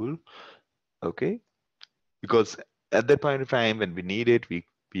MySQL. Okay. Because at that point of time when we need it, we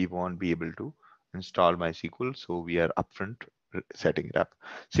won't be able to install MySQL, so we are upfront setting it up.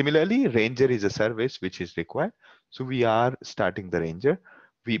 Similarly, Ranger is a service which is required, so we are starting the Ranger.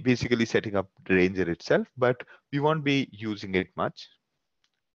 We basically setting up the Ranger itself, but we won't be using it much.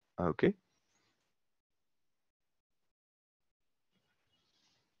 Okay.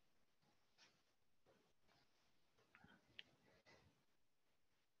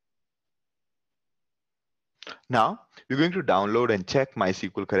 Now we're going to download and check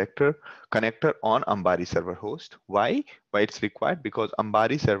MySQL connector on Ambari server host. Why? Why it's required? Because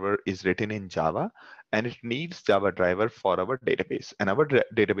Ambari server is written in Java and it needs Java driver for our database. And our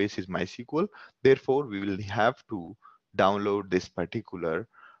database is MySQL. Therefore, we will have to download this particular,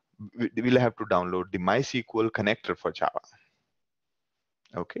 we'll have to download the MySQL connector for Java.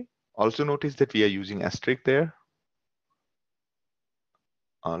 Okay. Also notice that we are using asterisk there.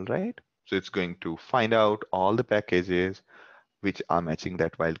 All right. So it's going to find out all the packages which are matching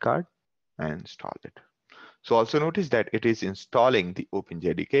that wildcard and install it. So also notice that it is installing the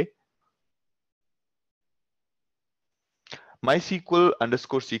OpenJDK. MySQL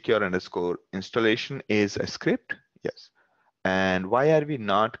 _ secure _ installation is a script. Yes. And why are we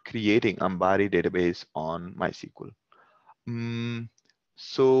not creating Ambari database on MySQL?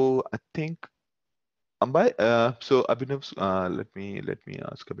 So I think Ambari, so Abhinav, let me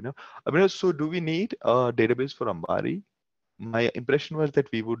ask Abhinav. Abhinav, so do we need a database for Ambari? My impression was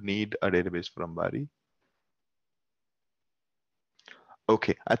that we would need a database for Ambari.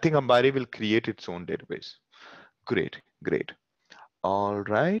 Okay, I think Ambari will create its own database. Great, great. All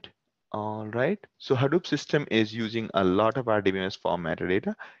right, all right. So Hadoop system is using a lot of RDBMS for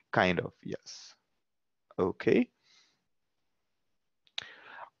metadata, kind of, yes. Okay.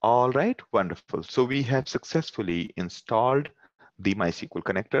 All right, wonderful. So we have successfully installed the MySQL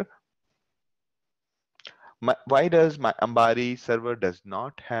connector. Why does my Ambari server does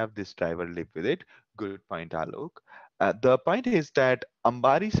not have this driver live with it? Good point, Alok. The point is that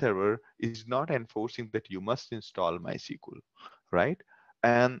Ambari server is not enforcing that you must install MySQL, right?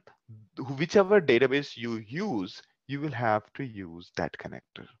 And whichever database you use, you will have to use that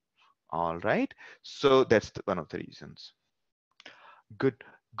connector. All right. So that's one of the reasons. Good,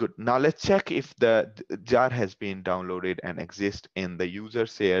 good. Now let's check if the jar has been downloaded and exists in the user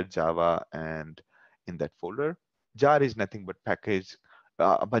shared Java and in that folder. Jar is nothing but package,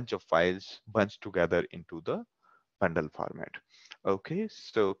 a bunch of files bunched together into the bundle format. Okay,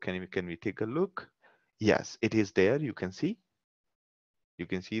 so can we take a look? Yes, it is there. You can see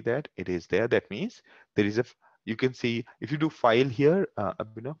that it is there. That means there is a. You can see if you do file here,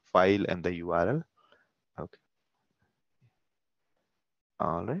 file and the URL. Okay,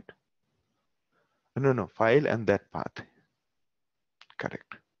 all right. No, no, file and that path.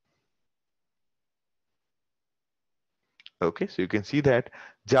 Correct. Okay, so you can see that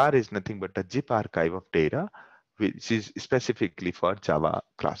jar is nothing but a zip archive of data, which is specifically for Java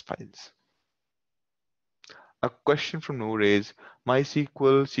class files. A question from Noor is,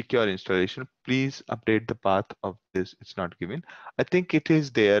 MySQL secure installation, please update the path of this. It's not given. I think it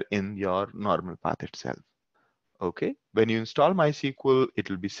is there in your normal path itself. Okay, when you install MySQL, it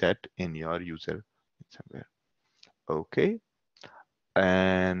will be set in your user somewhere. Okay,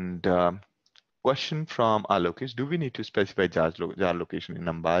 and question from Alok is, do we need to specify jar location in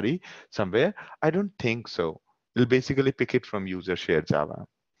Ambari somewhere? I don't think so. We'll basically pick it from user share Java.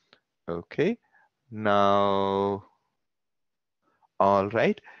 Okay. Now, all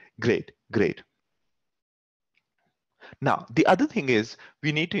right. Great, great. Now, the other thing is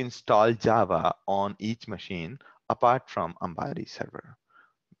we need to install Java on each machine apart from Ambari server.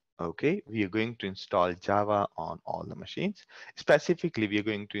 Okay, we are going to install Java on all the machines. Specifically, we are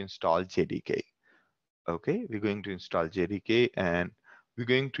going to install JDK. Okay, we're going to install JDK and we're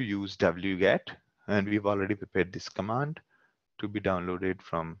going to use wget, and we've already prepared this command to be downloaded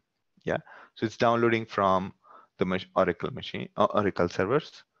from, yeah. So it's downloading from the Oracle machine, Oracle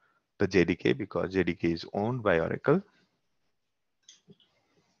servers, the JDK, because JDK is owned by Oracle.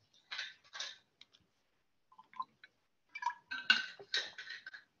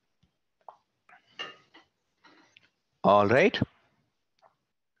 All right.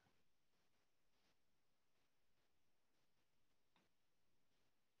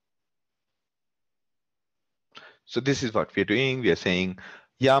 So this is what we're doing. We are saying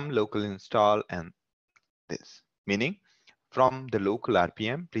yum local install and this, meaning from the local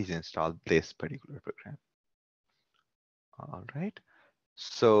RPM, please install this particular program. All right.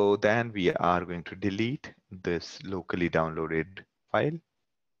 So then we are going to delete this locally downloaded file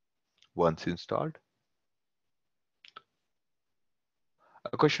once installed.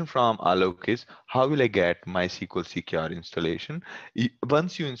 A question from Alok is, how will I get MySQL secure installation?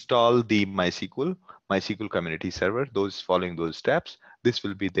 Once you install the MySQL community server, following those steps, this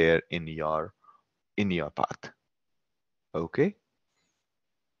will be there in your path. Okay.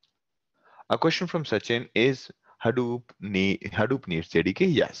 A question from Sachin is, Hadoop needs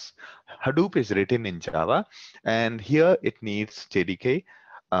JDK? Yes, Hadoop is written in Java, and here it needs JDK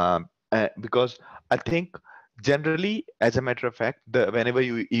because I think generally, as a matter of fact, whenever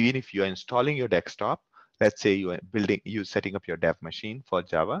even if you are installing your desktop, let's say you setting up your dev machine for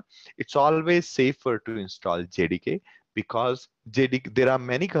Java, it's always safer to install JDK because JDK, there are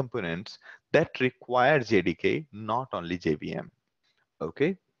many components that require JDK, not only JVM.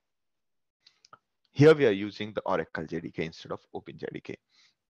 Okay. Here we are using the Oracle JDK instead of OpenJDK.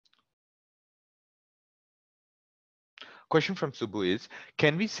 Question from Subbu is,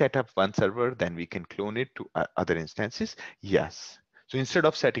 can we set up one server, then we can clone it to other instances? Yes. So instead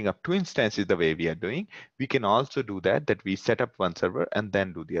of setting up two instances the way we are doing, we can also do that we set up one server and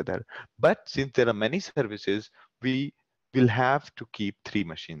then do the other. But since there are many services, we will have to keep 3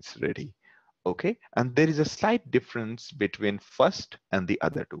 machines ready. Okay, and there is a slight difference between first and the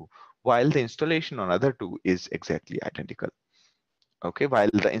other two, while the installation on other two is exactly identical. Okay, while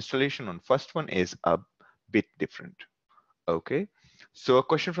the installation on first one is a bit different. Okay, so a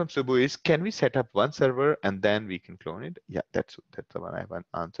question from Subbu is, can we set up one server and then we can clone it? Yeah, that's the one I haven't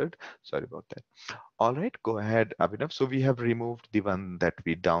answered. Sorry about that. All right, go ahead, Abhinav. So we have removed the one that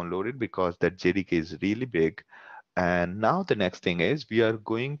we downloaded because that JDK is really big. And now the next thing is we are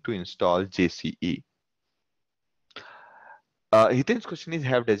going to install JCE. Hitan's question is,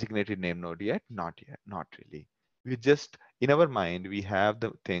 have designated name node yet? Not yet, not really. We just, in our mind, we have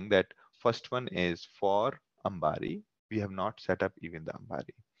the thing that first one is for Ambari. We have not set up even the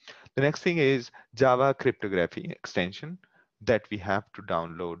Ambari. The next thing is Java cryptography extension that we have to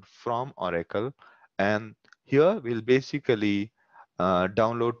download from Oracle. And here we'll basically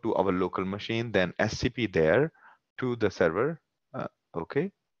download to our local machine, then SCP there to the server,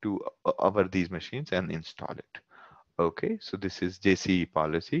 okay, to our these machines and install it. Okay, so this is JCE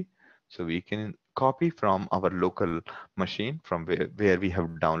policy. So we can copy from our local machine from where we have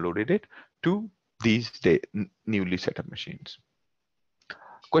downloaded it to these newly set up machines.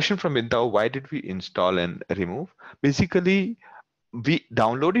 Question from Intao, why did we install and remove? Basically, we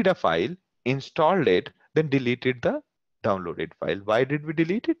downloaded a file, installed it, then deleted the downloaded file. Why did we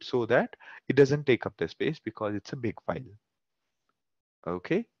delete it? So that it doesn't take up the space because it's a big file.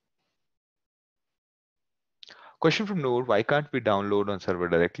 Okay. Question from Noor, why can't we download on server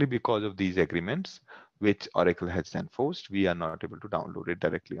directly? Because of these agreements, which Oracle has enforced, we are not able to download it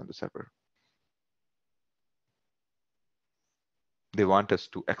directly on the server. They want us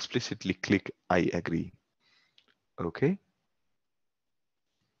to explicitly click I agree. Okay.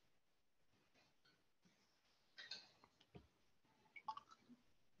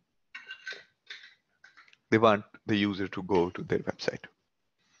 They want the user to go to their website.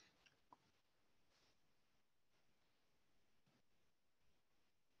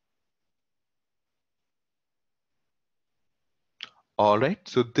 All right,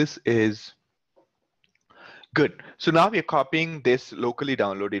 so this is good. So now we are copying this locally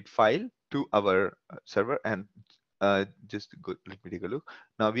downloaded file to our server, and just go, let me take a look.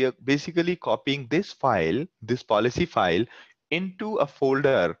 Now we are basically copying this file, this policy file, into a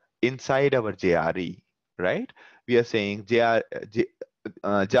folder inside our JRE, right? We are saying Java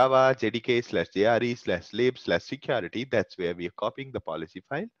JDK/JRE/lib/security. That's where we are copying the policy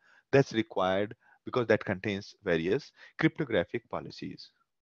file. That's required because that contains various cryptographic policies.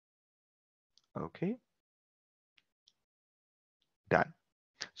 Okay, done.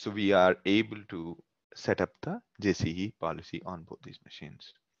 So we are able to set up the JCE policy on both these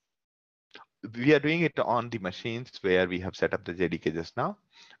machines. We are doing it on the machines where we have set up the JDK just now.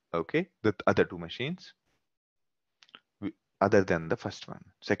 Okay, the other two machines, other than the first one,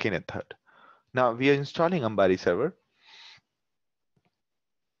 second and third. Now we are installing Ambari server.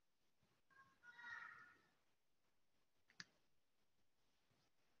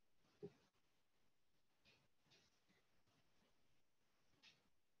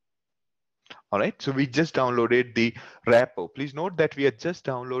 All right, so we just downloaded the repo. Please note that we are just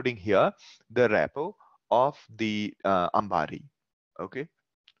downloading here the repo of the Ambari. Okay,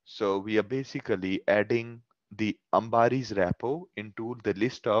 so we are basically adding the Ambari's repo into the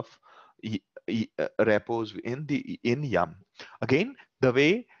list of repos in yum. Again, the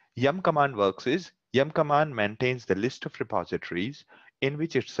way yum command works is yum command maintains the list of repositories in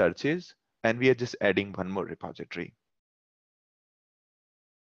which it searches, and we are just adding one more repository.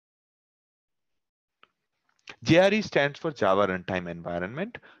 JRE stands for Java Runtime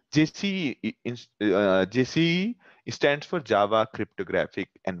Environment. JCE stands for Java Cryptographic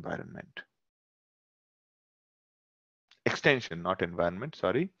Environment. Extension, not environment,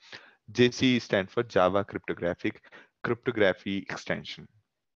 sorry. JCE stands for Java Cryptography Extension.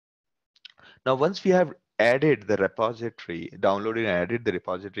 Now, once we have added the repository, downloaded and added the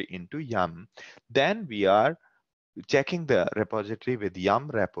repository into yum, then we are checking the repository with yum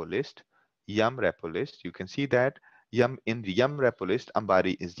repo list. Yum repo list, you can see that in the yum repo list,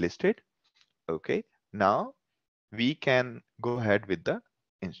 Ambari is listed. Okay, now we can go ahead with the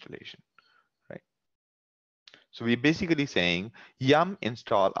installation, right? So we're basically saying yum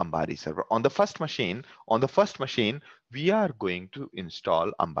install Ambari server. On the first machine, we are going to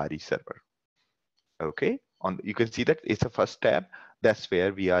install Ambari server. Okay, you can see that it's a first tab. That's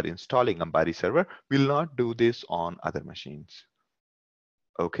where we are installing Ambari server. We'll not do this on other machines.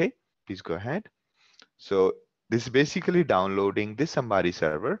 Okay, please go ahead. So this is basically downloading this Ambari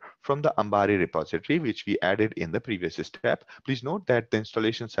server from the Ambari repository, which we added in the previous step. Please note that the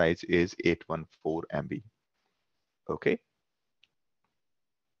installation size is 814 MB. Okay.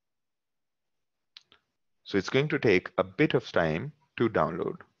 So it's going to take a bit of time to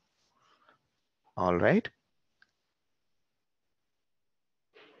download. All right.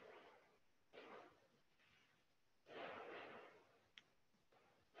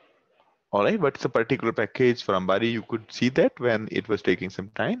 All right, what's the particular package for Ambari? You could see that when it was taking some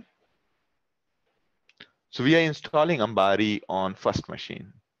time. So we are installing Ambari on first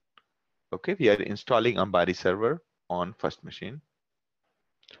machine. Okay, we are installing Ambari server on first machine.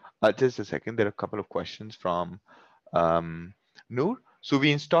 Just a second, there are a couple of questions from Noor. So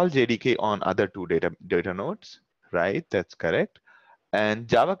we install JDK on other two data nodes, right? That's correct. And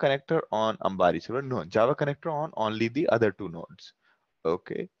Java connector on Ambari server. No, Java connector on only the other two nodes.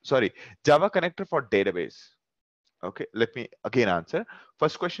 Okay, sorry, Java connector for database. Okay, let me again answer.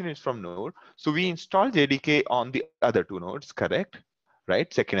 First question is from node. So we install JDK on the other two nodes, correct?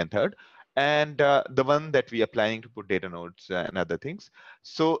 Right, second and third. And the one that we are planning to put data nodes and other things.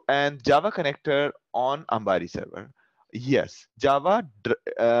 So, and Java connector on Ambari server. Yes,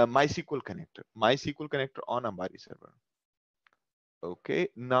 MySQL connector on Ambari server. Okay,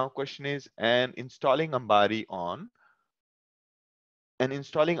 now question is, and installing Ambari on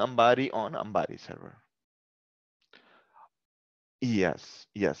Ambari server. Yes,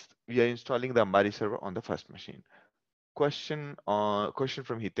 we are installing the Ambari server on the first machine. Question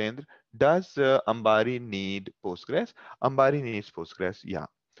from Hitendra. Does Ambari need Postgres? Ambari needs Postgres, yeah.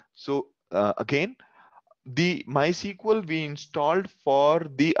 So again, the MySQL we installed for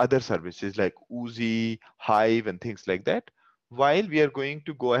the other services like Oozie, Hive, and things like that, while we are going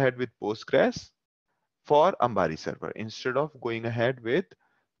to go ahead with Postgres for Ambari server instead of going ahead with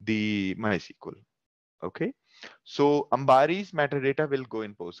the MySQL. Okay, so Ambari's metadata will go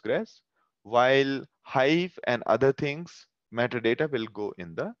in Postgres, while Hive and other things metadata will go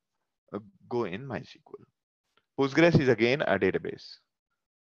in MySQL. Postgres is again a database.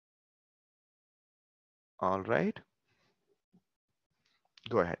 All right,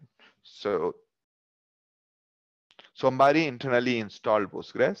 go ahead. So Ambari internally installed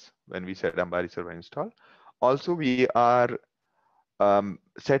Postgres when we said Ambari server install. Also, we are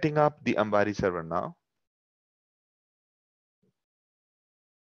setting up the Ambari server now.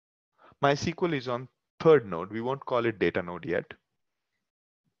 MySQL is on third node. We won't call it data node yet.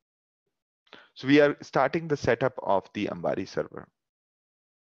 So we are starting the setup of the Ambari server.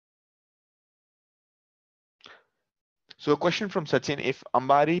 So a question from Sachin, if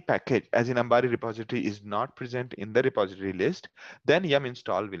Ambari package as in Ambari repository is not present in the repository list, then yum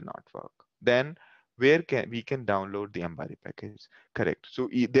install will not work. Then where can we download the Ambari package? Correct. So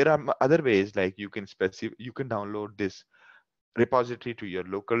there are other ways, like you can download this repository to your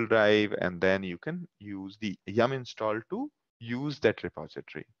local drive, and then you can use the yum install to use that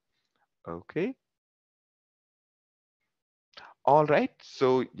repository. Okay. All right.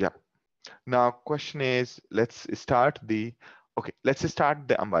 So yeah. Now question is, let's start the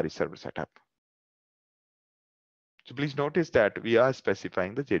Ambari server setup. So please notice that we are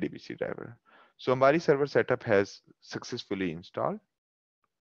specifying the JDBC driver. So Ambari server setup has successfully installed.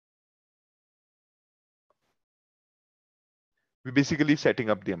 We're basically setting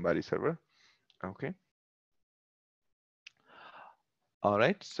up the Ambari server. Okay. All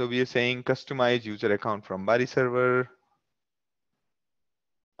right. So we are saying customize user account from Ambari server.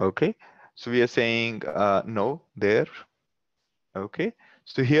 Okay. So we are saying no there. Okay.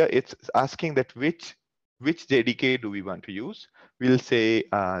 So here it's asking that which JDK do we want to use? We'll say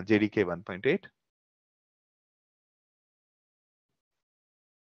JDK 1.8.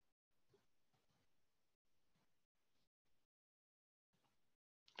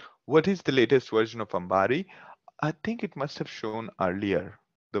 What is the latest version of Ambari? I think it must have shown earlier,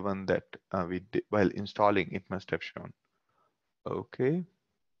 the one that we did while installing, it must have shown. Okay,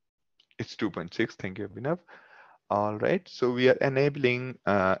 it's 2.6. Thank you, Abhinav. All right, so we are enable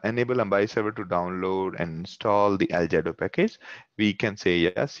Ambari server to download and install the Algedo package. We can say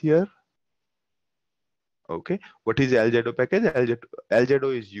yes here. Okay, what is Algedo package?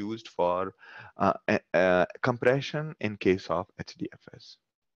 Algedo is used for compression in case of HDFS.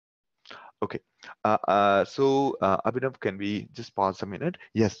 Okay, Abhinav, can we just pause a minute?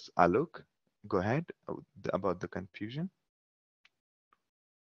 Yes, Alok, go ahead about the confusion.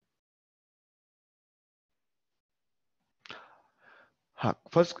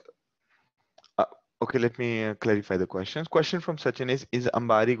 First, okay, let me clarify the questions. Question from Sachin is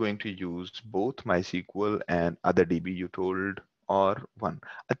Ambari going to use both MySQL and other DB you told, or one?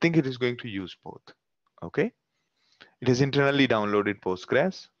 I think it is going to use both. Okay, it has internally downloaded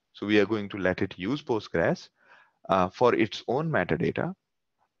Postgres, so we are going to let it use Postgres for its own metadata.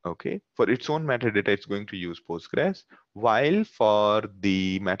 Okay, for its own metadata, it's going to use Postgres, while for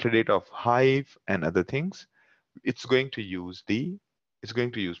the metadata of Hive and other things, it's going to use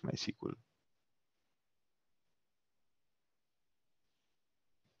MySQL.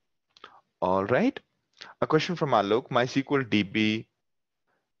 All right. A question from Alok. MySQL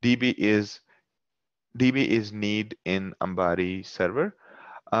DB is need in Ambari server.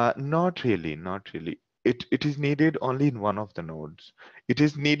 Not really. It is needed only in one of the nodes. It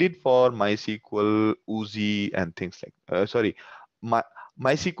is needed for MySQL, Oozie, and things like.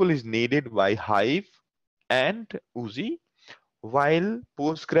 MySQL is needed by Hive and Oozie, while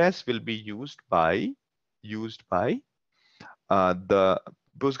Postgres will be used by the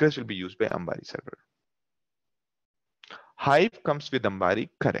Postgres will be used by Ambari server. Hive comes with Ambari,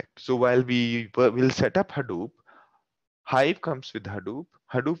 correct. So while we will set up Hadoop, Hive comes with Hadoop.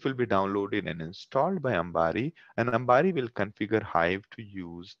 Hadoop will be downloaded and installed by Ambari, and Ambari will configure Hive to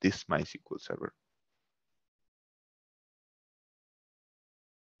use this MySQL server.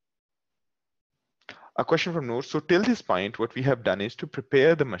 A question from Noor. So till this point, what we have done is to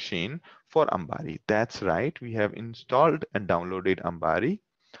prepare the machine for Ambari. That's right. We have installed and downloaded Ambari,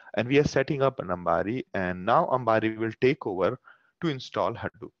 and we are setting up an Ambari, and now Ambari will take over to install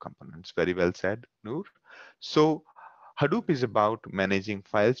Hadoop components. Very well said, Noor. So Hadoop is about managing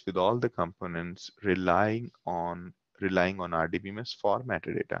files with all the components relying on RDBMS for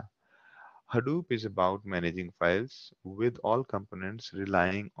metadata. Hadoop is about managing files with all components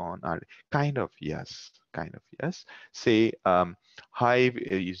relying on our kind of yes. Say Hive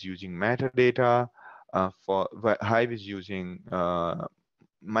is using metadata Hive is using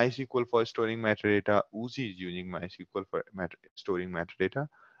MySQL for storing metadata. Uzi is using MySQL for storing metadata,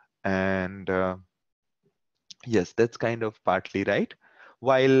 and yes, that's kind of partly right.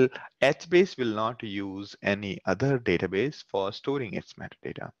 While HBase will not use any other database for storing its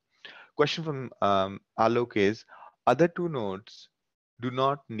metadata. Question from Alok is, other two nodes do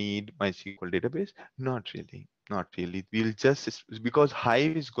not need MySQL database? Not really, not really. We'll just, because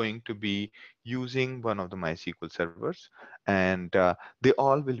Hive is going to be using one of the MySQL servers, and they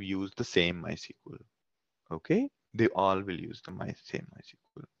all will use the same MySQL, okay? They all will use the same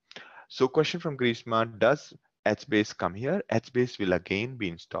MySQL. So question from Grishma, does HBase come here? HBase will again be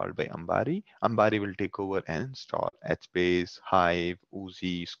installed by Ambari. Ambari will take over and install HBase, Hive,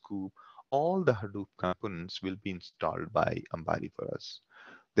 Uzi, Scoop. All the Hadoop components will be installed by Ambari for us.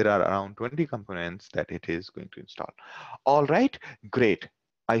 There are around 20 components that it is going to install. All right, great.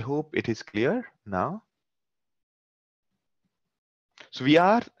 I hope it is clear now. So we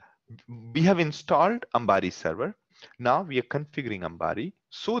have installed Ambari server. Now we are configuring Ambari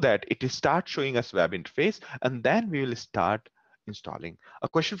so that it starts showing us web interface, and then we will start installing. A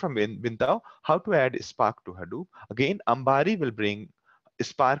question from Bintao, how to add Spark to Hadoop? Again, Ambari will bring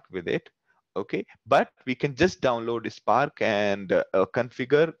Spark with it. Okay, but we can just download Spark and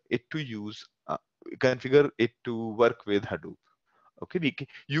configure it to work with Hadoop. Okay,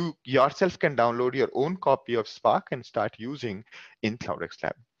 you yourself can download your own copy of Spark and start using in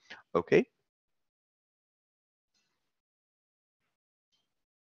CloudxLab. Okay.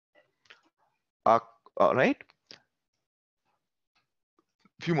 All right.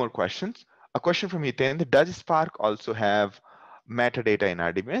 Few more questions. A question from Hiten: does Spark also have metadata in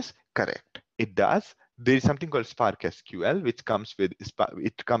RDBMS? Correct. It does. There is something called Spark SQL, which comes with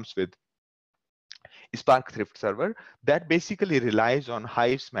Spark Thrift Server that basically relies on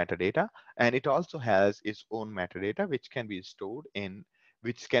Hive's metadata, and it also has its own metadata, which can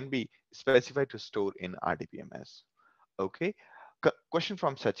be specified to store in RDBMS. Okay. Question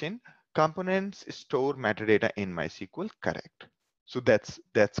from Sachin: components store metadata in MySQL? Correct. So that's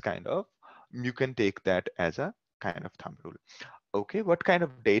kind of, you can take that as a kind of thumb rule. Okay, what kind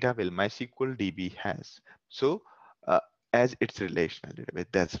of data will MySQL DB has? So uh, as its relational database,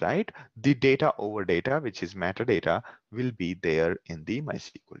 that's right. The data over data, which is metadata, will be there in the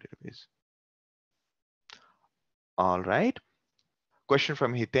MySQL database. All right. Question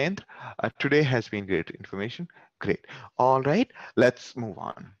from Hitendra. Today has been great information. Great. All right, let's move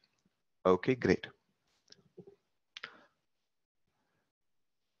on. Okay, great.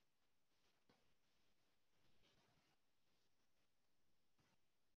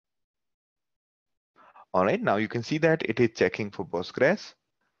 All right, now you can see that it is checking for Postgres,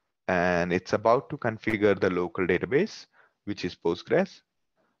 and it's about to configure the local database, which is Postgres.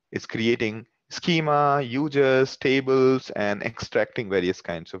 It's creating schema, users, tables, and extracting various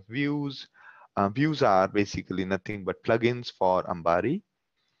kinds of views. Views are basically nothing but plugins for Ambari.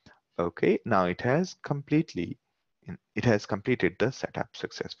 Okay, now it has completed the setup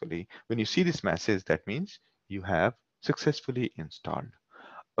successfully. When you see this message, that means you have successfully installed.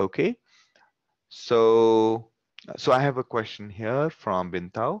 Okay, so I have a question here from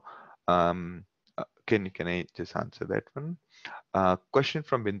Bintao. Can I just answer that one? Question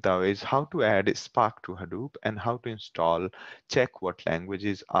from Bintao is how to add Spark to Hadoop and how to install, check what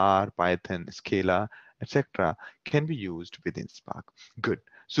languages R, Python, Scala, etc. can be used within Spark. Good.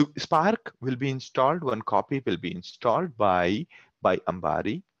 So Spark will be installed, one copy will be installed by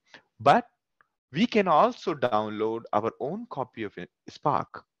Ambari, but we can also download our own copy of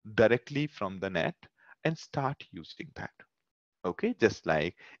Spark directly from the net and start using that. Okay, just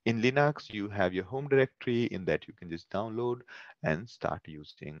like in Linux, you have your home directory in that you can just download and start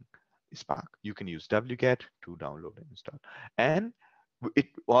using Spark. You can use wget to download and install. And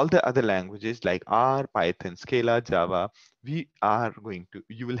all the other languages like R, Python, Scala, Java, you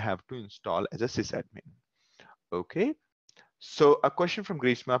will have to install as a sysadmin. Okay. So a question from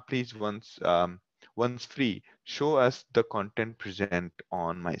Grishma, please once free, show us the content present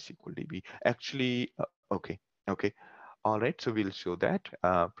on MySQLDB. Actually, okay. All right, so we'll show that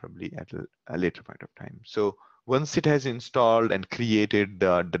probably at a later point of time. So once it has installed and created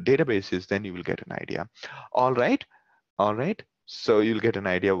the databases, then you will get an idea. All right, all right. So you'll get an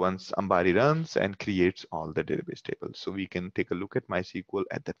idea once Ambari runs and creates all the database tables. So we can take a look at MySQL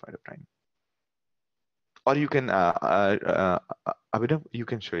at that point of time. Or you can, Abhinav, you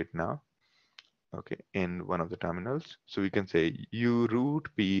can show it now. Okay, in one of the terminals. So we can say u root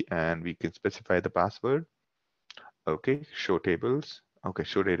p and we can specify the password. Okay, show tables. Okay,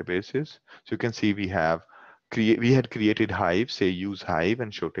 show databases. So you can see we had created Hive, say use Hive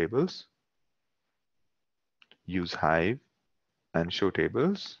and show tables. Use Hive and show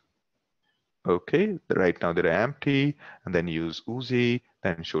tables. Okay, right now they're empty, and then use Uzi,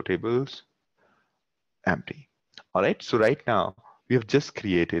 then show tables, empty. All right, so right now we have just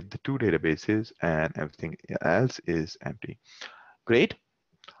created the two databases and everything else is empty. Great.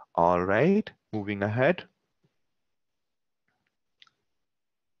 All right, moving ahead.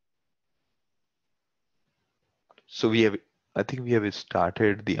 So I think we have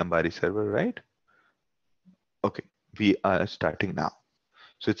started the Ambari server, right? Okay, we are starting now.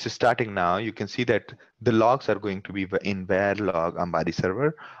 So it's starting now. You can see that the logs are going to be in var log Ambari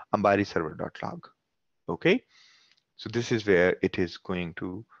server.log. Okay, so this is where it is going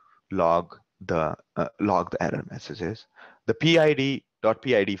to log the error messages. The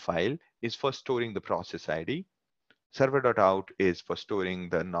PID.PID file is for storing the process ID. Server.out is for storing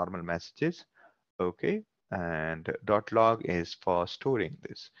the normal messages. Okay, and .log is for storing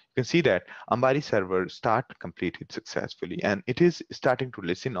this. You can see that Ambari server completed successfully, and it is starting to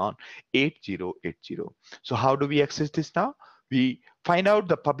listen on 8080. So how do we access this now? We find out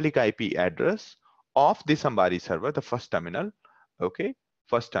the public IP address of this Ambari server, the first terminal. Okay,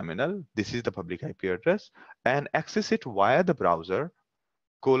 first terminal, this is the public IP address, and access it via the browser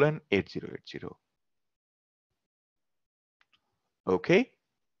 :8080. Okay.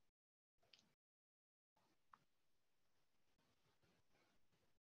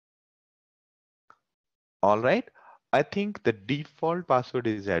 All right. I think the default password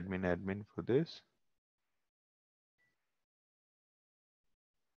is admin for this.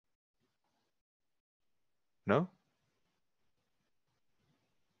 No?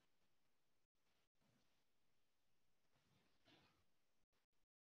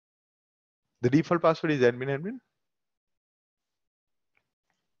 The default password is admin.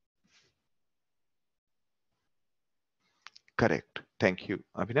 Correct. Thank you,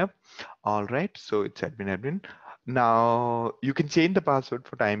 Abhinav. All right. So it's admin. Now you can change the password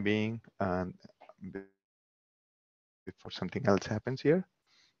for time being before something else happens here.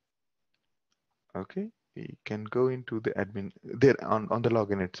 Okay. We can go into the admin there on the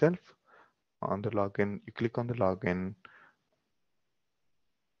login itself. On the login, you click on the login.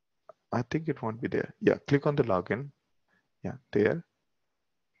 I think it won't be there. Yeah, click on the login. Yeah, there.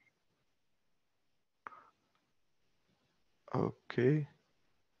 Okay.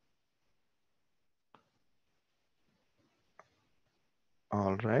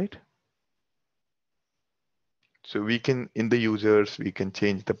 All right. So we can, in the users, we can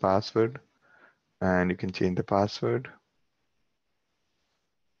change the password, and you can change the password.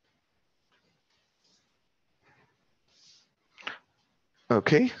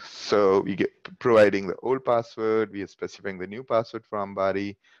 Okay, so we get providing the old password, we are specifying the new password for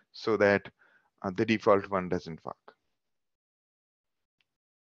Ambari so that the default one doesn't work.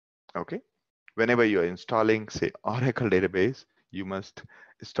 Okay, whenever you are installing, say, Oracle database, you must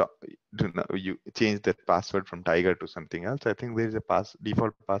you change that password from Tiger to something else. I think there is a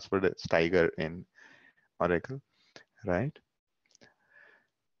default password that's Tiger in Oracle, right?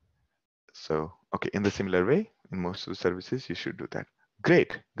 So, okay, in the similar way, in most of the services, you should do that.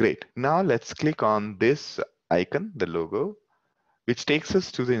 Great. Now let's click on this icon, the logo, which takes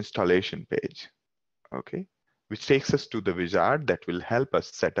us to the installation page. Okay, which takes us to the wizard that will help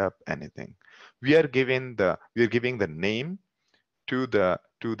us set up anything. We are giving the name to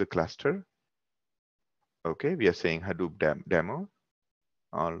the cluster. Okay, we are saying Hadoop demo.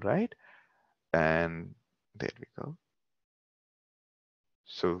 All right, and there we go.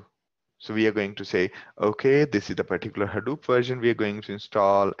 So we are going to say, okay, this is the particular Hadoop version we are going to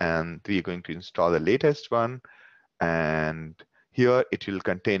install, and we are going to install the latest one. And here it will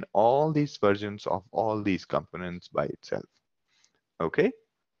contain all these versions of all these components by itself. Okay.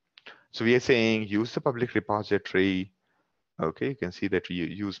 So we are saying use the public repository. Okay, you can see that we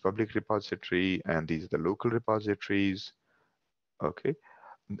use public repository, and these are the local repositories. Okay,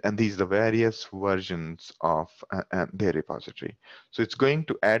 and these are the various versions of their repository. So it's going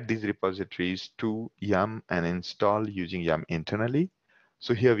to add these repositories to Yum and install using Yum internally.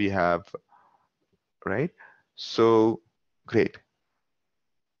 So here we have, right? So great.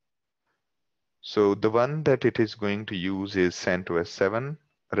 So the one that it is going to use is CentOS 7,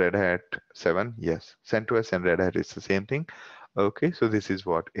 Red Hat 7. Yes, CentOS and Red Hat is the same thing. Okay, so this is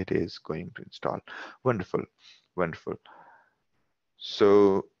what it is going to install. Wonderful, wonderful.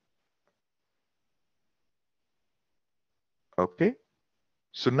 So, okay.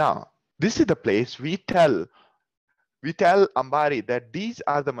 So now this is the place we tell Ambari that these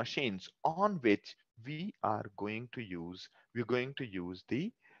are the machines on which we are going to use. We are going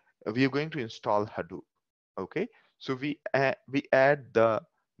to install Hadoop. Okay, so we add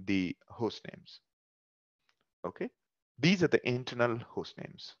the host names. Okay, these are the internal host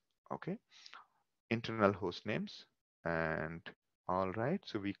names. Okay, internal host names, and all right.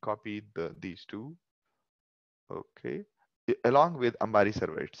 So we copied these two. Okay, along with Ambari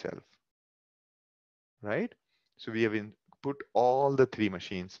server itself. Right. So we have put all the three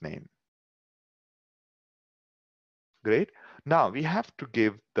machines name. Great. Now we have to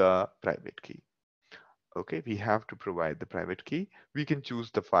give the private key. Okay, we have to provide the private key. We can choose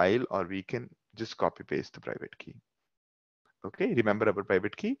the file, or we can just copy paste the private key. Okay, remember our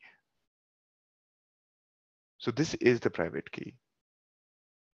private key. So this is the private key.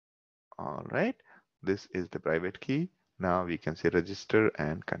 All right, this is the private key. Now we can say register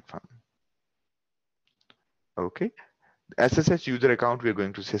and confirm. Okay, SSH user account, we're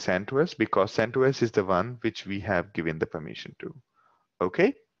going to say CentOS because CentOS is the one which we have given the permission to.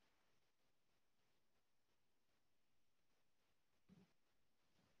 Okay.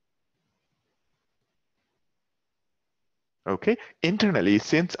 Okay, internally,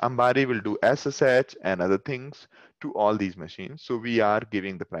 since Ambari will do SSH and other things to all these machines, so we are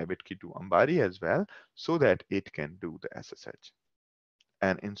giving the private key to Ambari as well so that it can do the SSH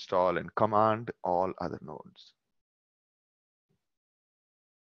and install and command all other nodes.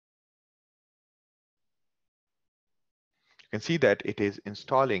 You can see that it is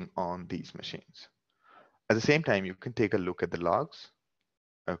installing on these machines. At the same time, you can take a look at the logs.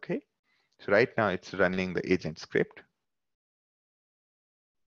 Okay, so right now it's running the agent script.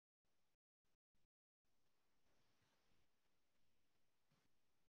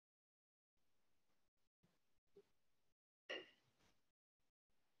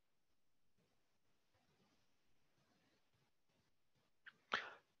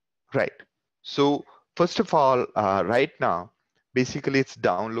 Right. So first of all, right now, basically it's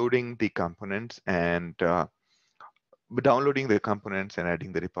downloading the components and adding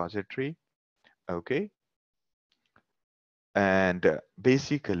the repository. Okay. And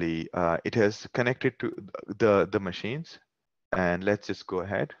basically it has connected to the machines. And let's just go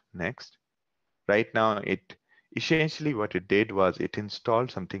ahead next. Right now, it essentially what it did was it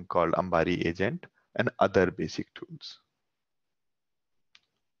installed something called Ambari agent and other basic tools.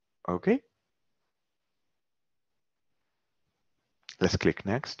 Okay. Let's click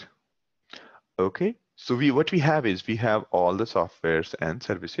next. Okay. So what we have is we have all the softwares and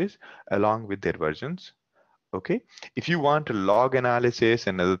services along with their versions. Okay, if you want to log analysis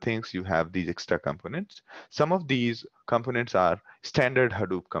and other things, you have these extra components. Some of these components are standard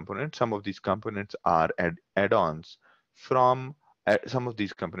Hadoop components. Some of these components are add-ons from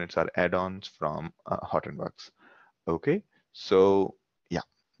Hortonworks. Okay, so yeah,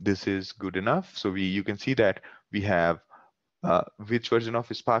 this is good enough. So you can see that we have which version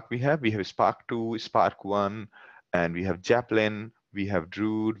of Spark we have. We have Spark 2, Spark 1, and we have Japlin, we have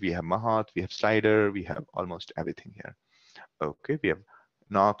Druid, we have Mahat, we have Slider, we have almost everything here. Okay, we have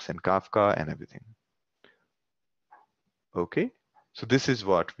Knox and Kafka and everything. Okay, so this is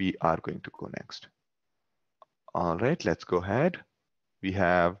what we are going to go next. All right, let's go ahead. We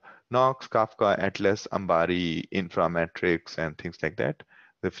have Knox, Kafka, Atlas, Ambari, Inframetrics, and things like that,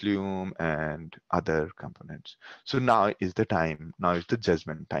 the Flume and other components. So now is the time, now is the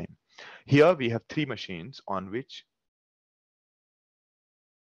judgment time. Here we have three machines on which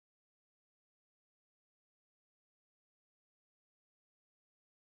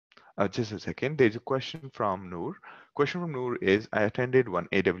just a second, there's a question from Noor. Question from Noor is, I attended one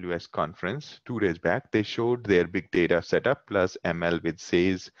AWS conference 2 days back. They showed their big data setup plus ML with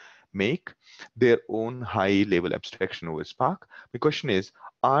SAYS make their own high level abstraction over Spark. The question is,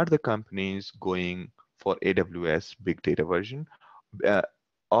 are the companies going for AWS big data version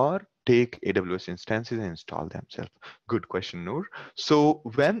or take AWS instances and install themselves? Good question, Noor. So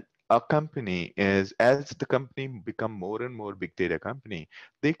when a company is, as the company become more and more big data company,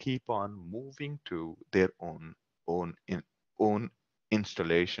 they keep on moving to their own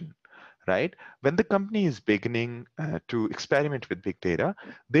installation, right? When the company is beginning to experiment with big data,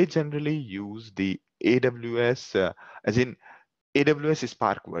 they generally use the AWS, as in AWS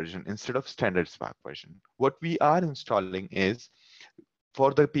Spark version instead of standard Spark version. What we are installing is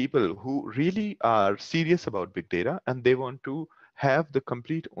for the people who really are serious about big data and they want to have the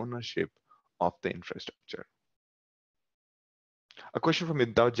complete ownership of the infrastructure. A question from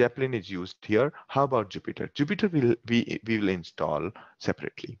Middaw, Zeppelin is used here. How about Jupyter? Jupyter we will install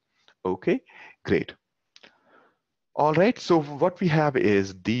separately. Okay, great. All right, so what we have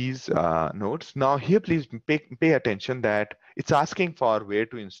is these nodes. Now here, please pay attention that it's asking for where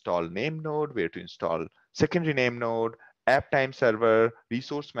to install name node, where to install secondary name node, app time server,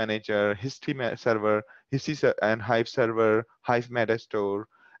 resource manager, history server, and Hive server, Hive metastore,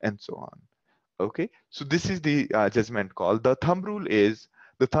 and so on. Okay, so this is the judgment call. The thumb rule is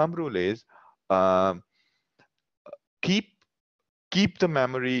um, keep the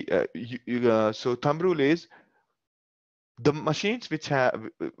memory. So thumb rule is the machines which have,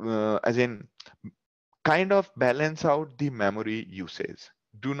 as in, kind of balance out the memory usage.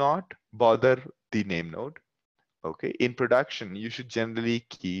 Do not bother the name node. Okay, in production, you should generally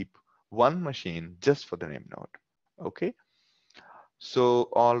keep one machine just for the name node. Okay, so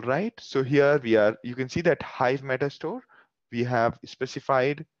all right. So here we are. You can see that Hive metastore. We have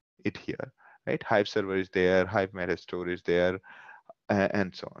specified it here, right? Hive server is there. Hive metastore is there,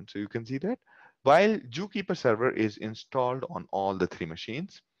 and so on. So you can see that. While Zookeeper server is installed on all the three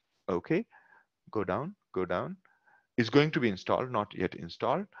machines. Okay, go down, go down. Is going to be installed, not yet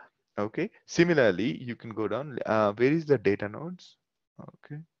installed. Okay. Similarly, you can go down. Where is the data nodes?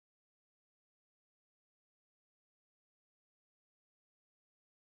 Okay.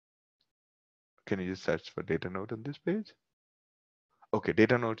 Can you just search for data node on this page? Okay,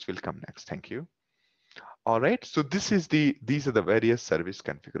 data nodes will come next. Thank you. All right. So these are the various service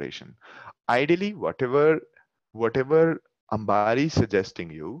configuration. Ideally, whatever Ambari is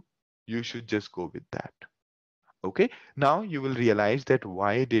suggesting you, you should just go with that. Okay, now you will realize that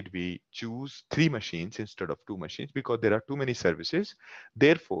why did we choose three machines instead of two machines? Because there are too many services.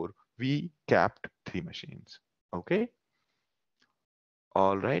 Therefore, we capped three machines. Okay,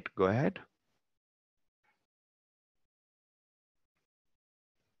 all right, go ahead.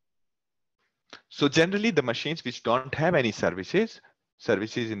 So generally the machines which don't have any services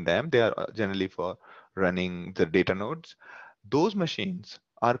in them, they are generally for running the data nodes. Those machines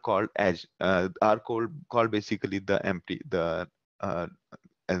are called edge, are called basically the empty, uh,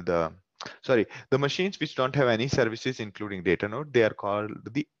 and the sorry, the machines which don't have any services including data node, they are called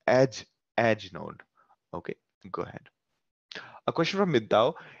the edge node. Okay, go ahead. A question from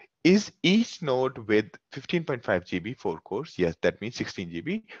Middao: is each node with 15.5 GB 4 cores? Yes, that means 16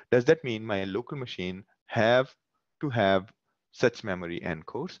 GB. Does that mean my local machine have to have such memory and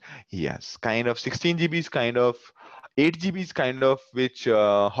cores? Yes, kind of. 16 GB is kind of, 8 GB is kind of which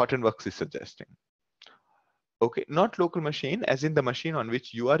Hortonworks is suggesting. Okay, not local machine, as in the machine on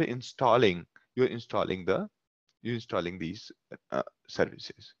which you are installing, you're installing these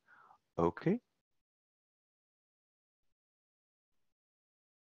services. Okay.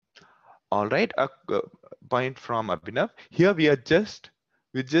 All right. A point from Abhinav. Here we're just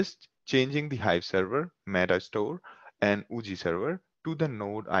changing the Hive server, Metastore, and Uji server to the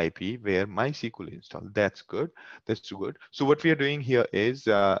node IP where MySQL is installed. That's good. That's too good. So what we are doing here is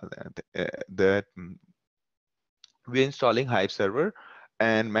that we're installing Hive server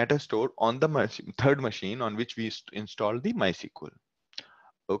and Metastore on the third machine on which we install the MySQL.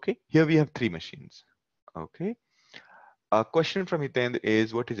 Okay. Here we have three machines. Okay. A question from Hitendra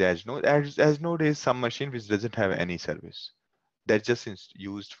is, what is Edge node? Edge node is some machine which doesn't have any service. That's just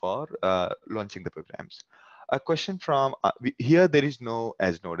used for launching the programs. A question from here, there is no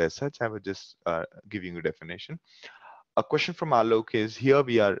Edge node as such. I was just giving you a definition. A question from Alok is, here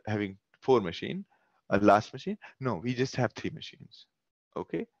we are having four machine. A last machine? No, we just have three machines.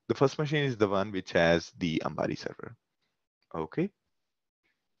 Okay. The first machine is the one which has the Ambari server. Okay.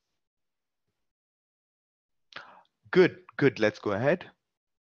 Good, good. Let's go ahead.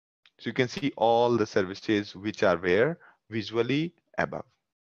 So you can see all the services which are where visually above.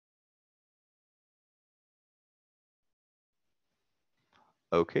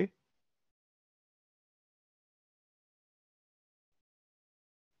 Okay.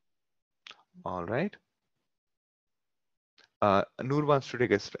 All right. Noor wants to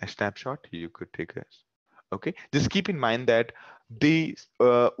take a snapshot. You could take a. Okay, just keep in mind that the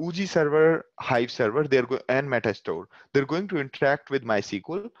UG server, Hive server, and Metastore, they're going to interact with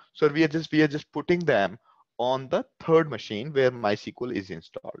MySQL. So we are just putting them on the third machine where MySQL is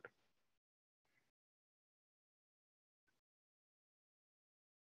installed.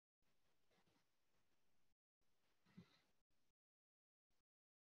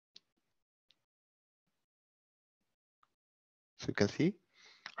 So you can see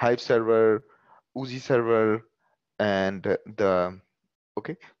Hive server, UG server, and the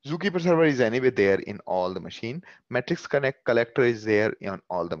okay, Zookeeper server is anyway there in all the machine. Matrix Connect collector is there on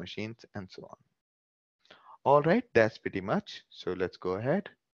all the machines, and so on. All right, that's pretty much. So let's go ahead.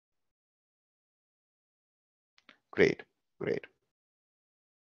 Great, great.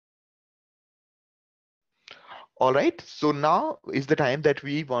 All right, so now is the time that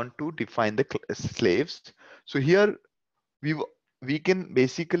we want to define the slaves. So here we we can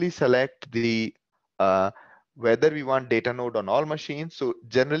basically select the whether we want data node on all machines. So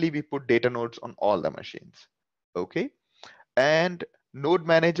generally we put data nodes on all the machines. Okay, and node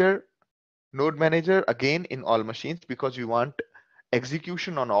manager Node manager again in all machines because we want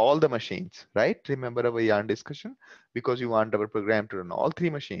execution on all the machines, right? Remember our yarn discussion? Because we want our program to run all three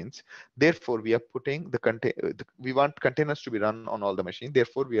machines. Therefore, we are putting we want containers to be run on all the machines.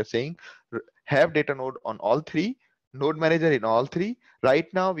 Therefore, we are saying have data node on all three, node manager in all three.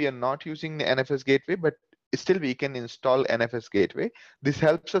 Right now, we are not using the NFS gateway, but still we can install NFS gateway. This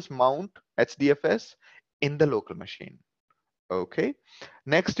helps us mount HDFS in the local machine. Okay.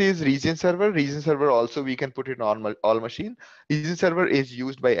 Next is region server. Region server also we can put it on all machine. Region server is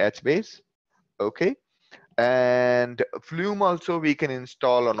used by HBase. Okay. And Flume also we can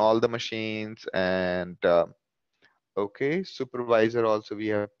install on all the machines. And okay, supervisor also we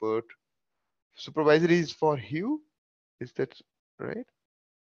have put. Supervisor is for Hue. Is that right?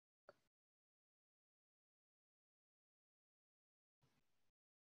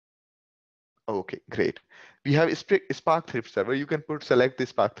 Okay, great. We have Spark Thrift server. You can select the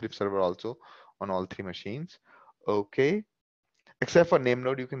Spark Thrift server also on all three machines. Okay. Except for name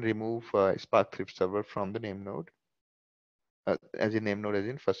node, you can remove Spark Thrift server from the name node, as in name node as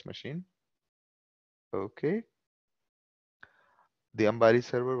in first machine. Okay. The Ambari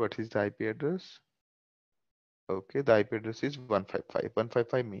server, what is the IP address? Okay, the IP address is 155.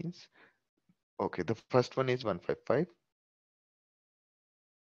 155 means, okay, the first one is 155.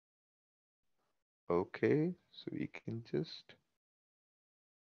 Okay, so we can just,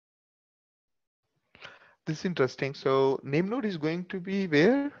 this is interesting. So name node is going to be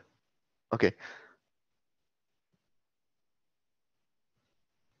where? Okay,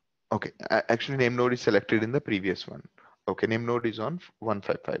 okay, actually name node is selected in the previous one. Okay, name node is on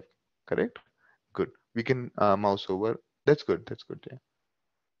 155, correct? Good. We can mouse over. That's good. That's good. Yeah.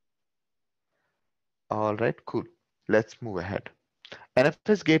 All right, cool. Let's move ahead.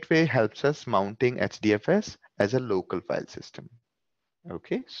 NFS Gateway helps us mounting HDFS as a local file system.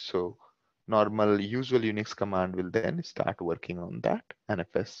 Okay, so normal usual Unix command will then start working on that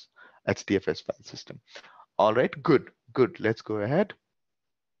NFS HDFS file system. All right, good, good. Let's go ahead.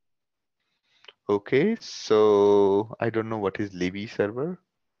 Okay, so I don't know what is Libby server.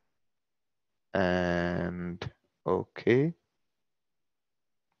 And okay,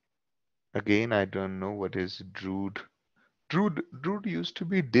 again, I don't know what is Druid. Druid used to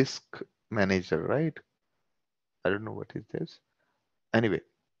be disk manager, right? I don't know what is this. Anyway,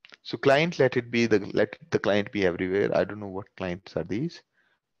 so client, let the client be everywhere. I don't know what clients are these.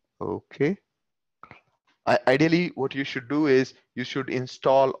 Okay. Ideally, what you should do is you should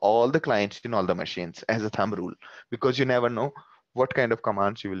install all the clients in all the machines as a thumb rule, because you never know what kind of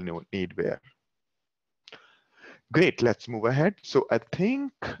commands you will need where. Great, let's move ahead. So I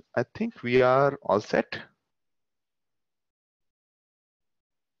think we are all set.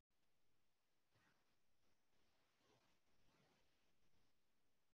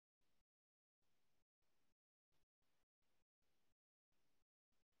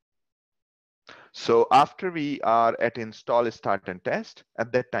 So after we are at install, start, and test,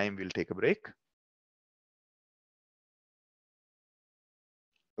 at that time we'll take a break.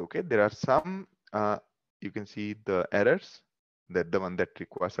 Okay, there are some, you can see the errors, that the one that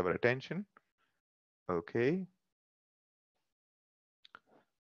requires our attention. Okay.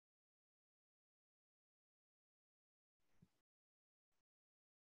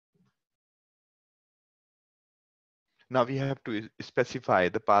 Now we have to specify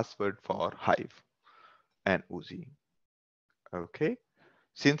the password for Hive and Uzi. Okay.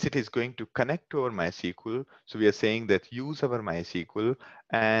 Since it is going to connect to our MySQL, so we are saying that use our MySQL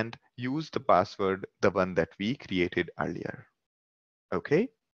and use the password, the one that we created earlier. Okay.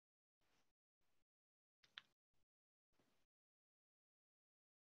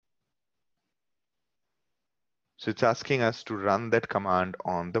 So it's asking us to run that command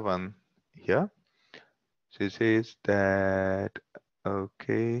on the one here. So it says that,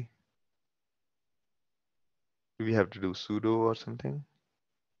 okay, we have to do sudo or something.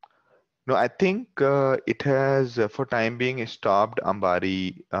 No, I think it has, for time being, stopped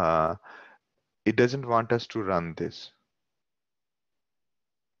Ambari. It doesn't want us to run this.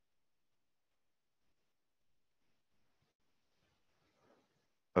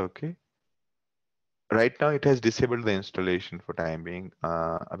 Okay. Right now, it has disabled the installation for time being,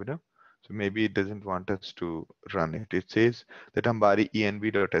 Abhinav. So maybe it doesn't want us to run it. It says that Ambari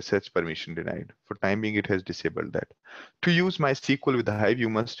env.sh permission denied. For time being, it has disabled that. To use MySQL with the Hive, you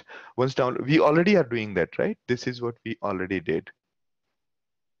must once download. We already are doing that, right? This is what we already did.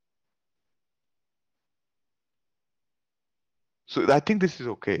 So I think this is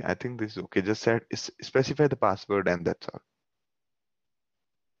okay. I think this is okay. Just specify the password and that's all.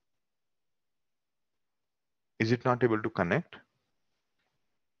 Is it not able to connect?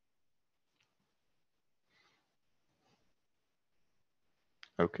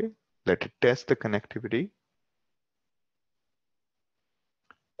 Okay. Let it test the connectivity.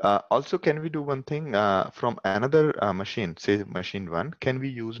 Also, can we do one thing from another machine, say machine one? Can we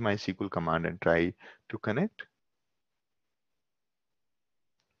use MySQL command and try to connect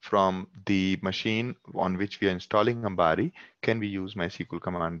from the machine on which we are installing Ambari? Can we use MySQL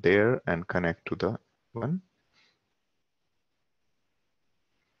command there and connect to the one?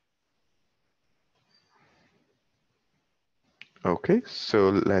 Okay, so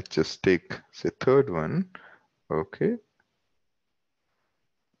let's just take the third one. Okay,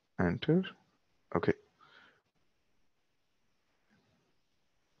 enter. Okay.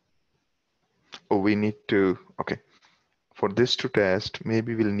 Oh, we need to, okay. For this to test,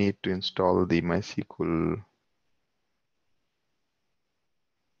 maybe we'll need to install the MySQL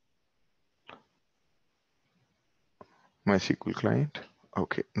client.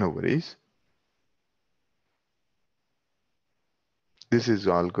 Okay, no worries. This is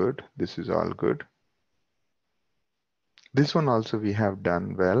all good. This is all good. This one also we have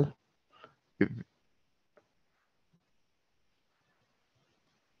done well.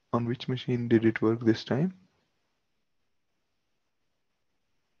 On which machine did it work this time?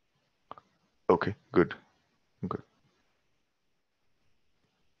 Okay, good. Good.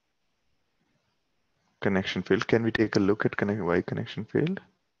 Connection failed. Can we take a look at why connection failed?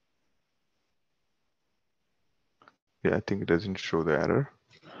 Yeah, I think it doesn't show the error.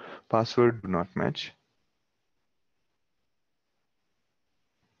 Password do not match.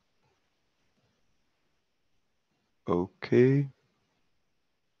 Okay.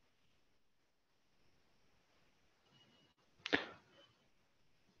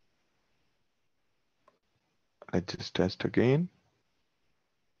 Let's just test again.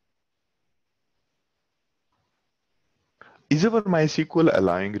 Is our MySQL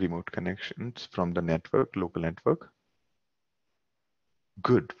allowing remote connections from the network, local network?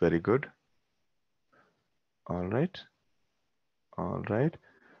 Good, very good. All right. All right.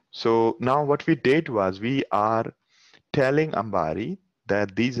 So now what we did was we are telling Ambari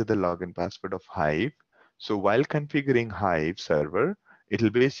that these are the login password of Hive. So while configuring Hive server,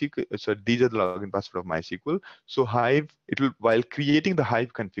 it'll basically, so these are the login password of MySQL. So Hive, it'll, while creating the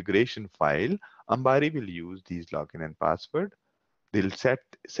Hive configuration file, Ambari will use these login and password. They'll set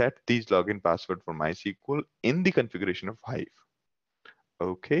these login password for MySQL in the configuration of Hive.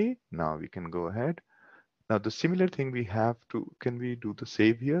 Okay, now we can go ahead. Now the similar thing we have to, can we do the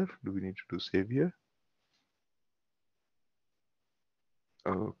save here? Do we need to do save here?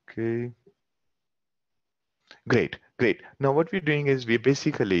 Okay. Great, great. Now what we're doing is we're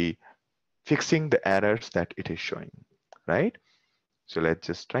basically fixing the errors that it is showing, right? So let's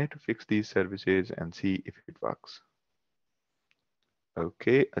just try to fix these services and see if it works.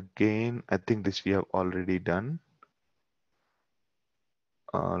 Okay, again, I think this we have already done.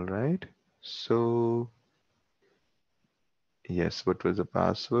 All right, so yes, what was the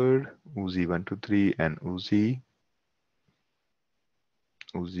password? Uzi123 and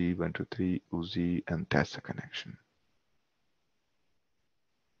Uzi123, Uzi, and that's the connection.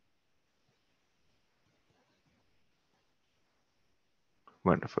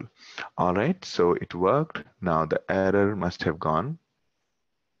 Wonderful. All right, so it worked. Now the error must have gone,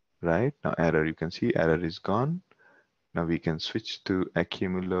 right? Now error, you can see error is gone. Now we can switch to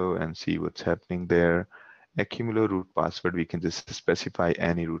Accumulo and see what's happening there. Accumulo root password, we can just specify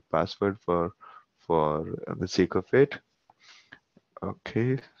any root password for the sake of it.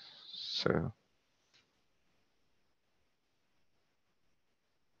 Okay, so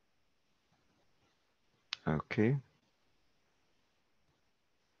okay.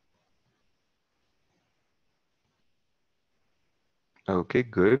 Okay,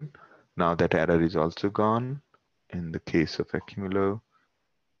 good. Now that error is also gone. In the case of Accumulo,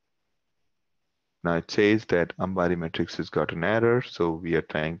 now it says that Ambari metrics has got an error. So we are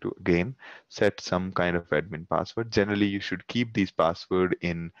trying to again set some kind of admin password. Generally, you should keep these password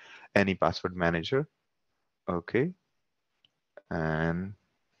in any password manager. Okay. And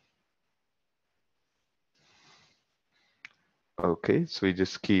okay, so we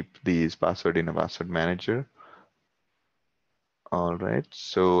just keep these password in a password manager. All right,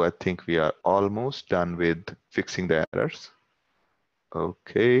 so I think we are almost done with fixing the errors.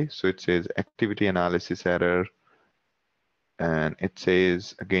 Okay, so it says activity analysis error, and it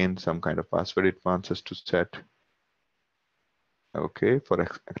says again some kind of password it wants us to set. Okay, for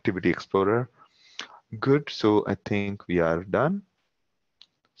Activity Explorer. Good, so I think we are done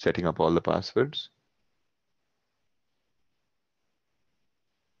setting up all the passwords.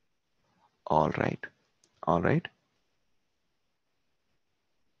 All right, all right.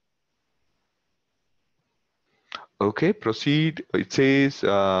 Okay, proceed. It says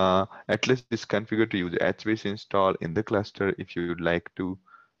Atlas is configured to use HBase install in the cluster. If you would like to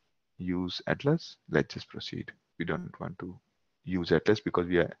use Atlas, let's just proceed. We don't want to use Atlas because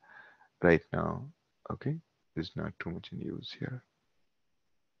we are right now. Okay, there's not too much in use here.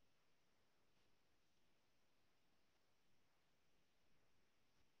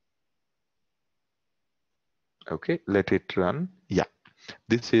 Okay, let it run. Yeah,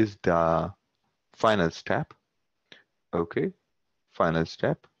 this is the final step. Okay, final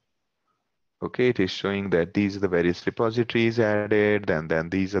step. Okay, it is showing that these are the various repositories added, and then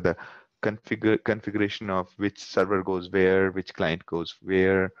these are the configuration of which server goes where, which client goes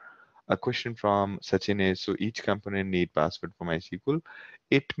where. A question from Sachin is, so each component need password for MySQL?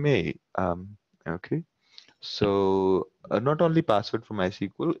 It may, okay. So not only password for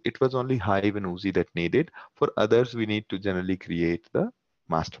MySQL, it was only Hive and Uzi that needed. For others, we need to generally create the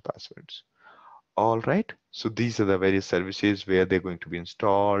master passwords. All right, so these are the various services where they're going to be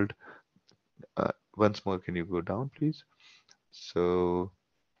installed. Once more, can you go down, please? So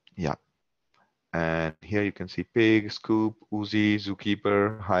yeah, and here you can see Pig, Scoop, Uzi,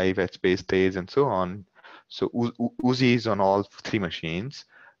 Zookeeper, Hive, HBase, Stays, and so on. So Uzi is on all three machines,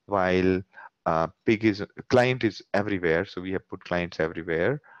 while Pig is client is everywhere. So we have put clients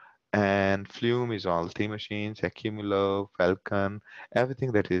everywhere. And Flume is all three machines, Accumulo, Falcon,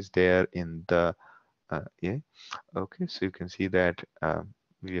 everything that is there in the yeah. Okay, so you can see that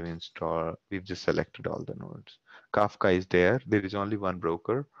we have installed, we've just selected all the nodes. Kafka is there. There is only one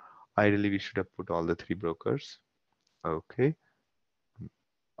broker. Ideally, we should have put all the three brokers. Okay,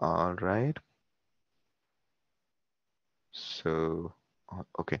 all right. So,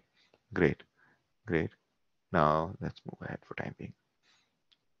 okay, great, great. Now let's move ahead for time being.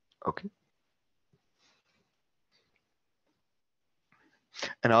 Okay,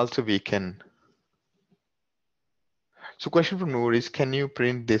 and also we can. So, question from Noor is, can you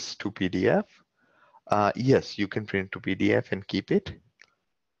print this to PDF? Yes, you can print to PDF and keep it.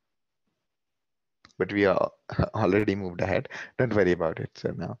 But we are already moved ahead. Don't worry about it.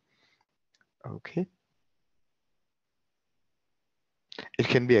 So now, okay, it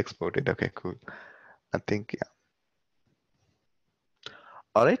can be exported. Okay, cool. I think, yeah.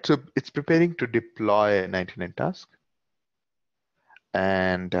 All right, so it's preparing to deploy 99 task.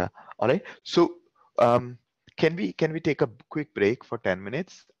 And all right, so can we take a quick break for 10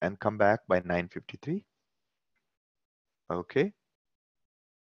 minutes and come back by 9:53? Okay.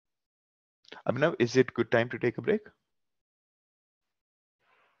 Abhinav, is it good time to take a break?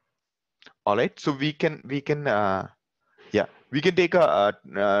 All right, so we can yeah, we can take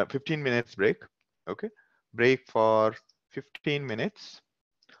a 15 minutes break. Okay, break for 15 minutes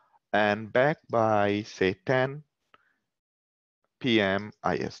and back by say 10 p.m.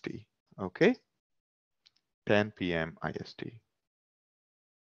 IST. Okay, 10 p.m. IST.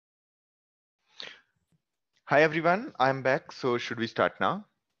 Hi everyone, I'm back. So should we start now?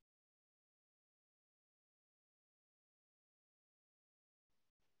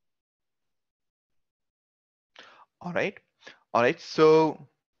 All right. All right. So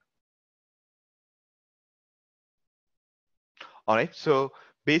all right. So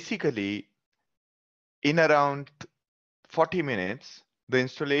basically in around 40 minutes, the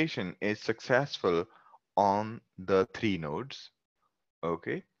installation is successful on the three nodes.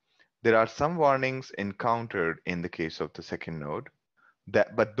 Okay. There are some warnings encountered in the case of the second node,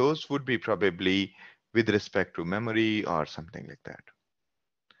 but those would be probably with respect to memory or something like that,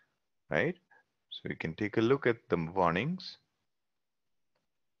 right? So we can take a look at the warnings.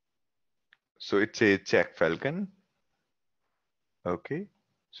 So it's a check Falcon. Okay.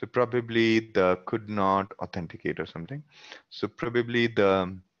 So probably the could not authenticate or something. So probably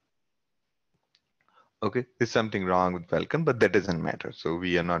the, okay, there's something wrong with Falcon, but that doesn't matter. So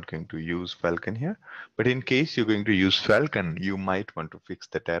we are not going to use Falcon here. But in case you're going to use Falcon, you might want to fix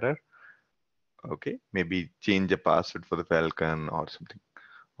that error. Okay, maybe change a password for the Falcon or something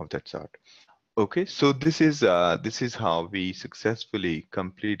of that sort. Okay, so this is how we successfully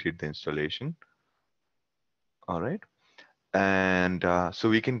completed the installation. All right, and so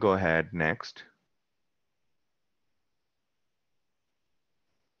we can go ahead next.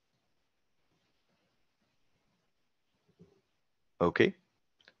 Okay,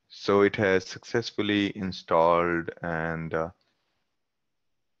 so it has successfully installed, and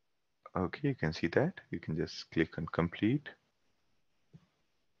okay, you can see that. You can just click on complete.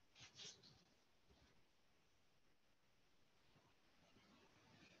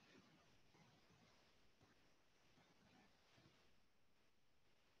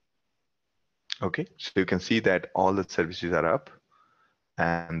 Okay, so you can see that all the services are up,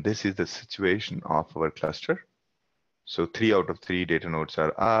 and this is the situation of our cluster. So 3 out of 3 data nodes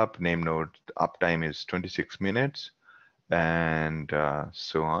are up. Name node uptime is 26 minutes, and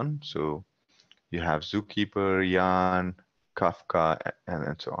so on. So you have Zookeeper, Yarn, Kafka,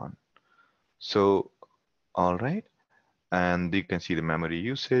 and so on. So, all right. And you can see the memory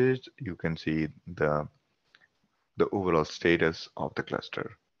usage. You can see the overall status of the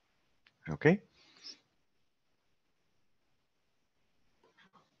cluster. Okay.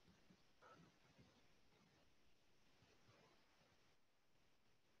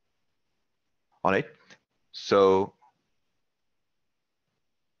 All right. So,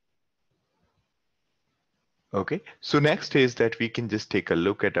 okay. So next is that we can just take a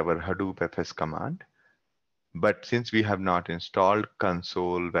look at our Hadoop FS command. But since we have not installed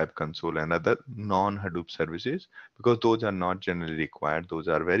console, web console, and other non-Hadoop services, because those are not generally required, those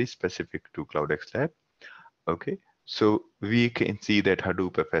are very specific to CloudxLab. Okay, so we can see that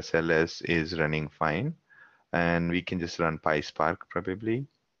Hadoop FSLS is running fine, and we can just run PySpark probably.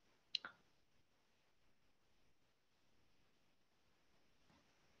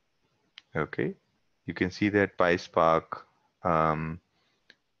 Okay, you can see that PySpark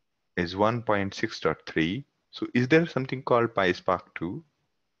is 1.6.3. So is there something called PySpark 2?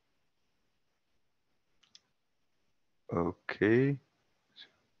 Okay,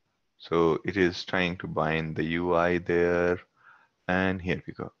 so it is trying to bind the UI there, and here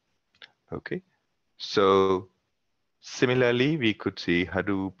we go. Okay, so similarly, we could see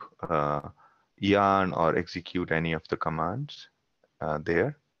Hadoop yarn or execute any of the commands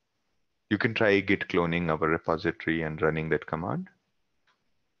there. You can try git cloning our repository and running that command.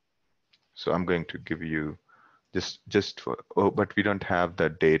 So I'm going to give you just for, oh, but we don't have the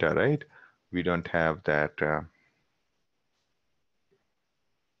data, right? We don't have that.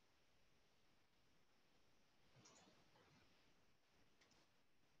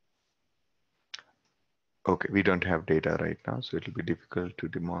 Okay, we don't have data right now, so it'll be difficult to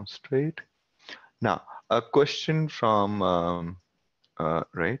demonstrate. Now, a question from,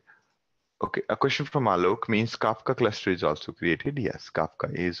 right? Okay, a question from Alok means Kafka cluster is also created. Yes,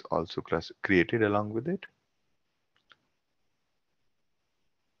 Kafka is also created along with it.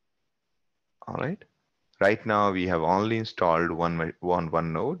 All right. Right now we have only installed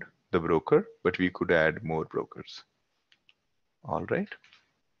one node, the broker, but we could add more brokers. All right.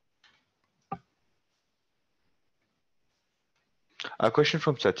 A question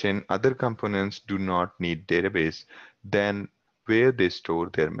from Sachin, other components do not need database, then where they store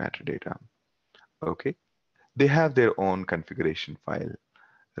their metadata. Okay. They have their own configuration file,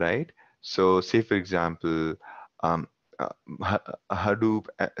 right? So say for example, um, Hadoop,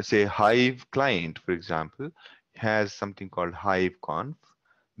 say Hive client, for example, has something called Hive conf.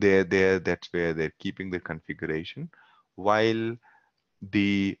 That's where they're keeping the configuration. While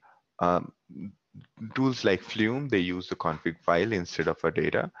the um, tools like Flume, they use the config file instead of a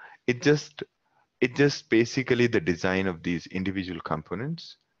data. It just basically the design of these individual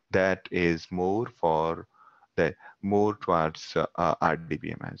components that is more for the more towards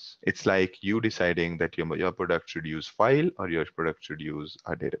RDBMS. It's like you deciding that your product should use file or your product should use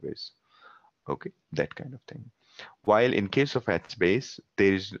a database. Okay, that kind of thing. While in case of HBase,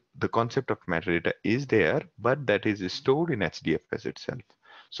 there is the concept of metadata is there, but that is stored in HDFS itself.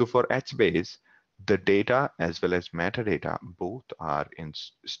 So for HBase, the data as well as metadata both are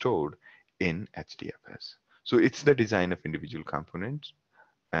stored in HDFS. So it's the design of individual components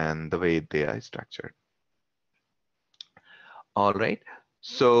and the way they are structured. All right.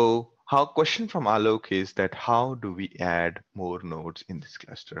 So our question from Alok is that how do we add more nodes in this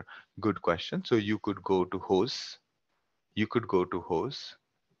cluster? Good question. So you could go to hosts. You could go to hosts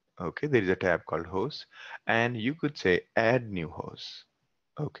Okay, there is a tab called host, and you could say add new host.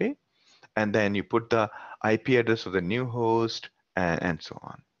 Okay, and then you put the IP address of the new host and so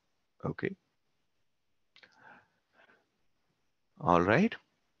on. Okay, all right.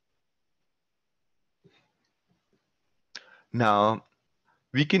 Now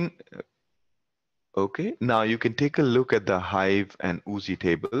we can, okay, now you can take a look at the Hive and Oozie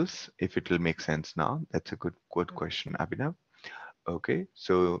tables if it will make sense now. That's a good question, Abhinav. Okay,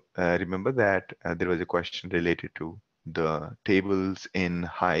 so remember that there was a question related to the tables in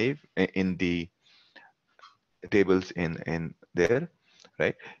Hive, in the tables in there,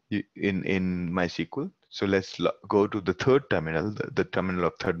 right? In MySQL. So let's go to the third terminal, the terminal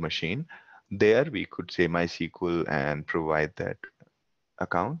of third machine. There we could say MySQL and provide that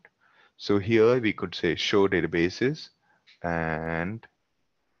account. So here we could say show databases, and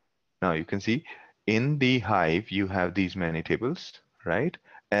now you can see in the Hive you have these many tables, right?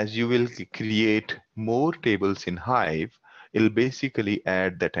 As you will create more tables in Hive, it'll basically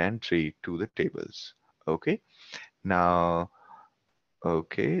add that entry to the tables. Okay. Now,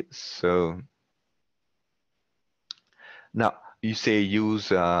 okay, so now you say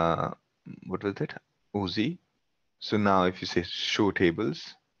use what was it? Uzi. So now if you say show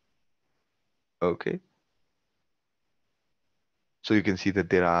tables, okay, so you can see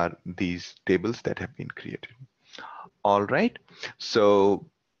that there are these tables that have been created. All right. So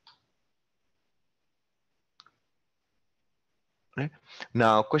right.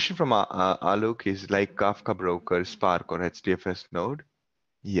 Now question from Alok is like Kafka broker, Spark or HDFS node.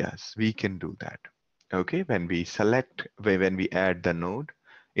 Yes, we can do that. Okay, when we select, when we add the node,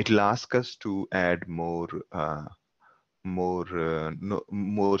 it'll ask us to add more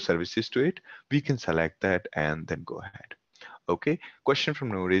services to it. We can select that and then go ahead. Okay, question from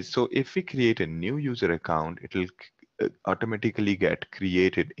Noor is, so if we create a new user account, it'll automatically get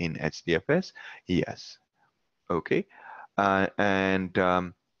created in HDFS? Yes. Okay, and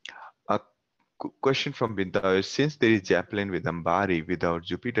a question from Binta is, since there is Javelin with Ambari without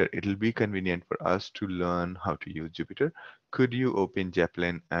Jupyter, it'll be convenient for us to learn how to use Jupyter. Could you open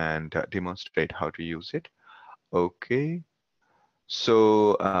Javelin and demonstrate how to use it? Okay.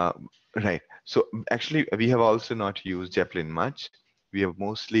 So, right. So actually, we have also not used Zeppelin much. We have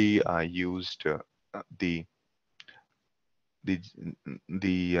mostly used the the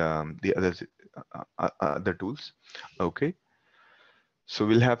the other tools. Okay. So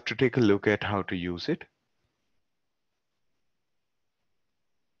we'll have to take a look at how to use it.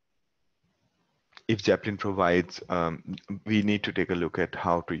 If Zeppelin provides, we need to take a look at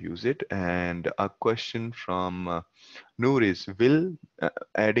how to use it. And a question from Noor is, will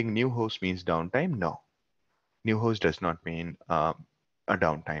adding new host means downtime? No. New host does not mean a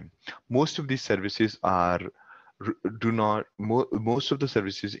downtime. Most of these services are most of the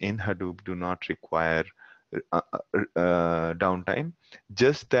services in Hadoop do not require downtime.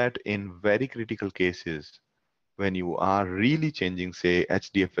 Just that in very critical cases, when you are really changing, say,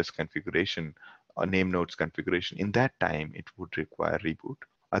 HDFS configuration or name nodes configuration, in that time it would require reboot.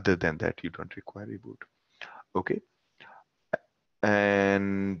 Other than that, you don't require reboot. Okay.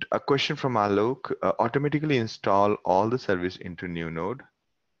 And a question from Alok, automatically install all the service into new node,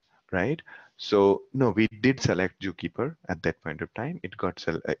 right? So no, we did select Zookeeper at that point of time.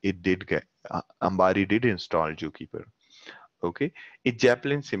 It did get, Ambari did install Zookeeper. Okay, is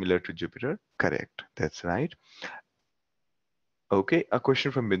Javelin similar to Jupyter? Correct, that's right. Okay, a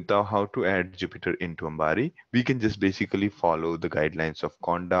question from Binta, how to add Jupyter into Ambari? We can just basically follow the guidelines of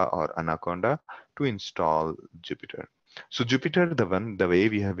Conda or Anaconda to install Jupyter. So Jupyter, the way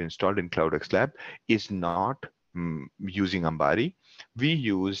we have installed in CloudxLab is not using Ambari. We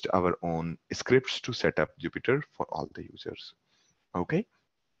used our own scripts to set up Jupyter for all the users. Okay.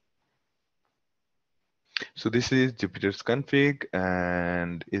 So this is Jupyter's config,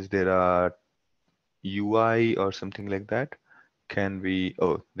 and is there a UI or something like that? Can we,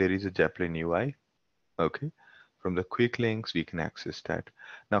 oh, there is a Javelin UI. Okay. From the quick links, we can access that.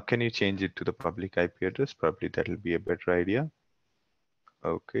 Now, can you change it to the public IP address? Probably that'll be a better idea.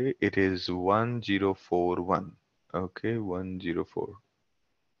 Okay, it is 1041. Okay, 104.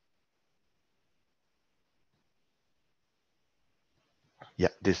 Yeah,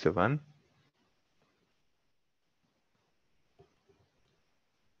 this is the one.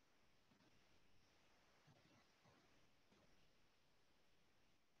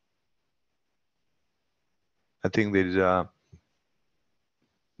 I think there is a,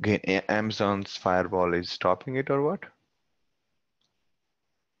 again, Amazon's firewall is stopping it or what?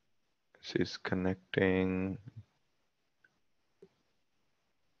 So it's connecting.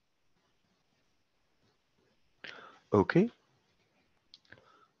 Okay.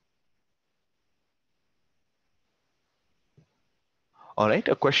 All right,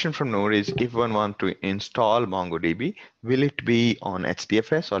 a question from Noor is, if one want to install MongoDB, will it be on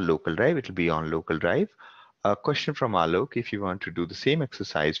HDFS or local drive? It will be on local drive. A question from Alok, if you want to do the same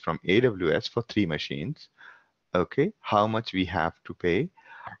exercise from AWS for 3 machines, okay, how much we have to pay?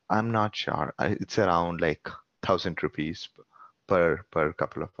 I'm not sure. It's around like 1,000 rupees per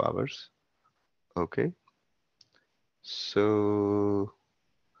couple of hours. Okay, so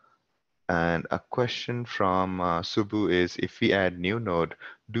and a question from Subbu is, if we add new node,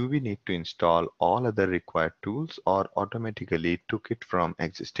 do we need to install all other required tools or automatically took it from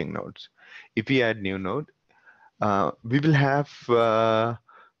existing nodes? If we add new node, we will have,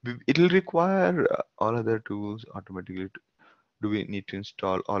 it'll require all other tools automatically. Do we need to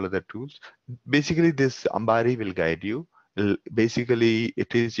install all other tools? Basically, this Ambari will guide you. Basically,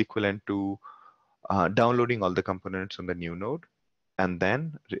 it is equivalent to downloading all the components on the new node and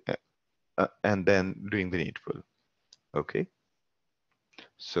then doing the needful. Okay,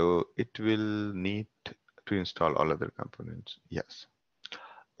 so it will need to install all other components. Yes.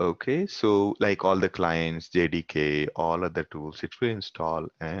 Okay, so like all the clients, JDK, all other tools, it will install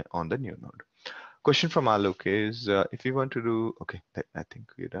on the new node. Question from Alok is, if you want to do, okay, I think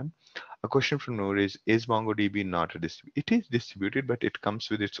we're done. A question from Noor is MongoDB not a distributed? It is distributed, but it comes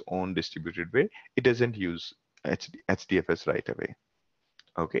with its own distributed way. It doesn't use HDFS right away.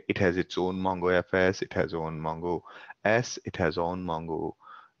 Okay, it has its own MongoFS, it has own Mongo S, it has own Mongo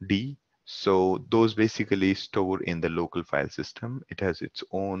D. So those basically store in the local file system. It has its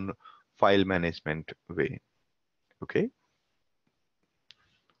own file management way. Okay.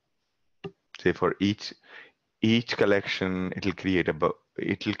 Say for each collection, it'll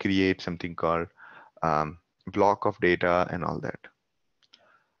create something called block of data and all that.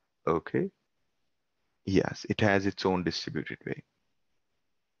 Okay. Yes, it has its own distributed way.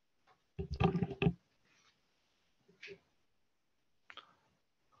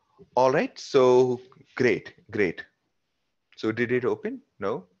 All right, so great. So did it open?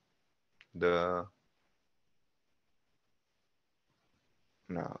 No, no,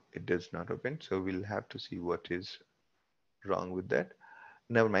 it does not open. So we'll have to see what is wrong with that.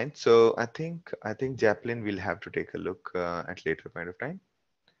 Never mind. So I think Japlin will have to take a look at later point of time.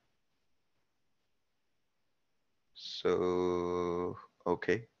 So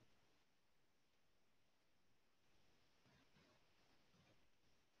okay.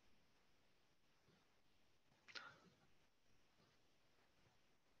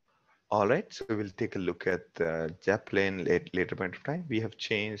 All right, so we'll take a look at Japlin later point of time. We have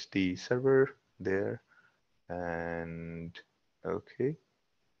changed the server there, and okay.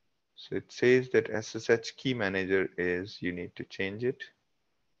 So it says that SSH key manager is, you need to change it.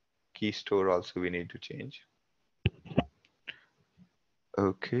 Key store also we need to change.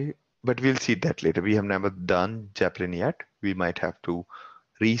 Okay, but we'll see that later. We have never done Japlin yet. We might have to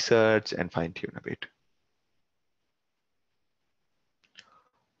research and fine tune a bit.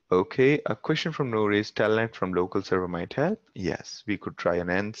 Okay, a question from Noor is, Telnet from local server might help. Yes, we could try an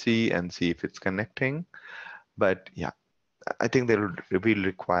NC and see if it's connecting. But yeah, I think they will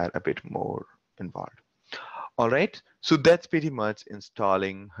require a bit more involved. All right, so that's pretty much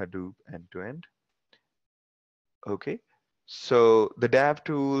installing Hadoop end-to-end. Okay, so the dev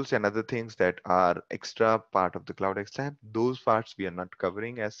tools and other things that are extra part of the CloudxLab, those parts we are not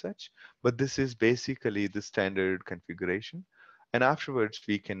covering as such, but this is basically the standard configuration. And afterwards,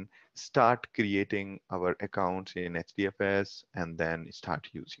 we can start creating our accounts in HDFS and then start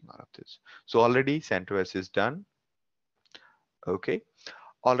using all of this. So already CentOS is done. Okay.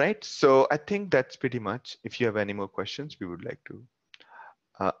 All right. So I think that's pretty much. If you have any more questions, we would like to.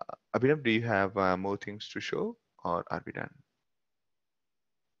 Abhinav, do you have more things to show, or are we done?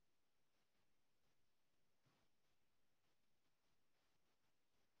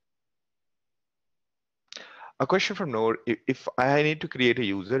 A question from Noor, if I need to create a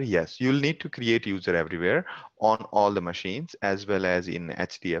user, yes, you'll need to create user everywhere on all the machines, as well as in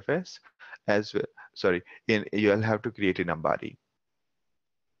HDFS, as well, sorry, you'll have to create in Ambari.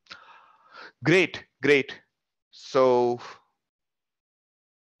 Great. So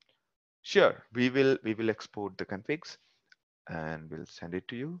sure, we will export the configs and we'll send it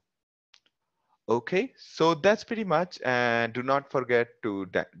to you. Okay, so that's pretty much, and do not forget to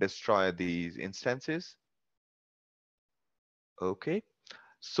destroy these instances. Okay,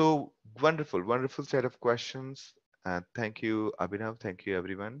 so wonderful set of questions. And thank you, Abhinav. Thank you,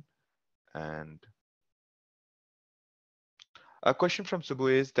 everyone. And a question from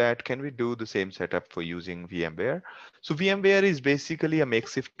Subbu is that, can we do the same setup for using VMware? So VMware is basically a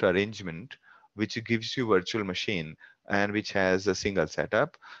makeshift arrangement which gives you virtual machine and which has a single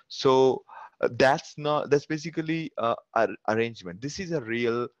setup. So That's basically arrangement. This is a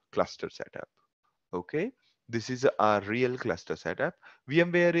real cluster setup. Okay, this is a real cluster setup.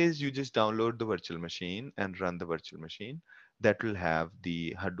 VMware is you just download the virtual machine and run the virtual machine that will have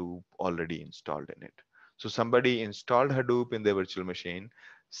the Hadoop already installed in it. So somebody installed Hadoop in their virtual machine,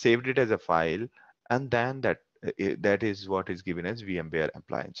 saved it as a file, and then that is what is given as VMware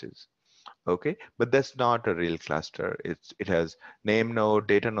appliances. Okay, but that's not a real cluster. It has name node,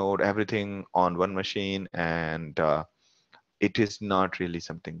 data node, everything on one machine, and it is not really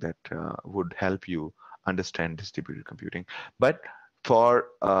something that would help you understand distributed computing. But for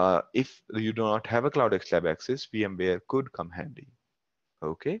if you do not have a CloudxLab access, VMware could come handy.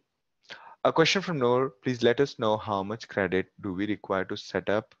 Okay. A question from Noor. Please let us know how much credit do we require to set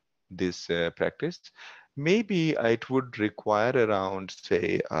up this practice. Maybe it would require around,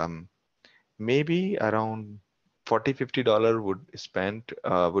 say, maybe around $40-50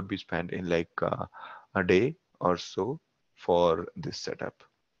 would be spent in like a day or so for this setup.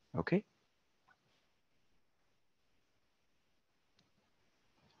 Okay.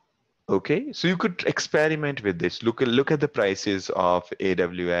 Okay, so you could experiment with this. Look at the prices of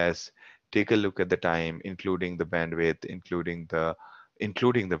AWS. Take a look at the time, including the bandwidth, including the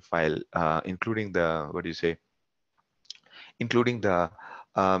file, including the what do you say, including the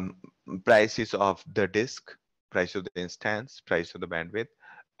um, prices of the disk, price of the instance, price of the bandwidth,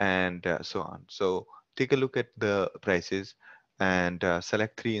 and so on. So take a look at the prices and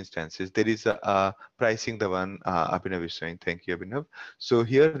select 3 instances. There is a pricing, the one Abhinav is showing. Thank you, Abhinav. So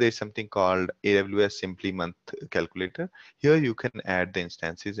here there's something called AWS Simply Month Calculator. Here you can add the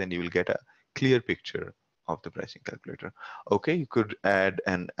instances and you will get a clear picture of the pricing calculator. Okay, you could add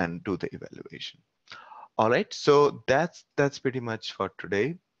and do the evaluation. All right, so that's pretty much for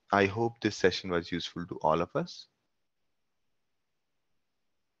today. I hope this session was useful to all of us.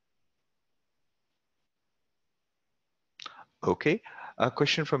 Okay, a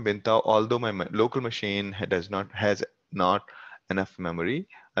question from Binta. Although my local machine has not enough memory,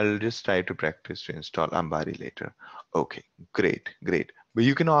 I'll just try to practice to install Ambari later. Okay, great. But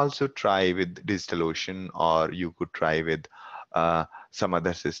you can also try with DigitalOcean, or you could try with some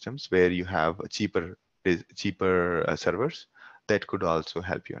other systems where you have cheaper servers that could also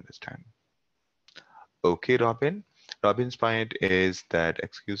help you understand. Okay, Robin. Robin's point is that,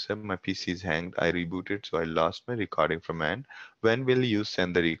 excuse me, my PC is hanged. I rebooted, so I lost my recording from Anne. When will you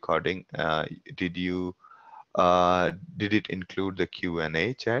send the recording? Did it include the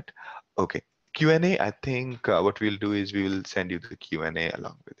Q&A chat? Okay, Q&A, I think what we'll do is we will send you the Q&A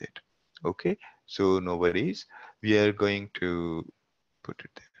along with it. Okay, so no worries. We are going to put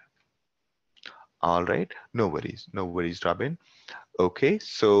it there. All right, no worries, Robin. Okay,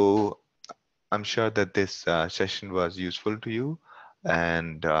 so I'm sure that this session was useful to you,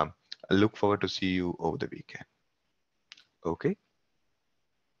 and I look forward to see you over the weekend. Okay.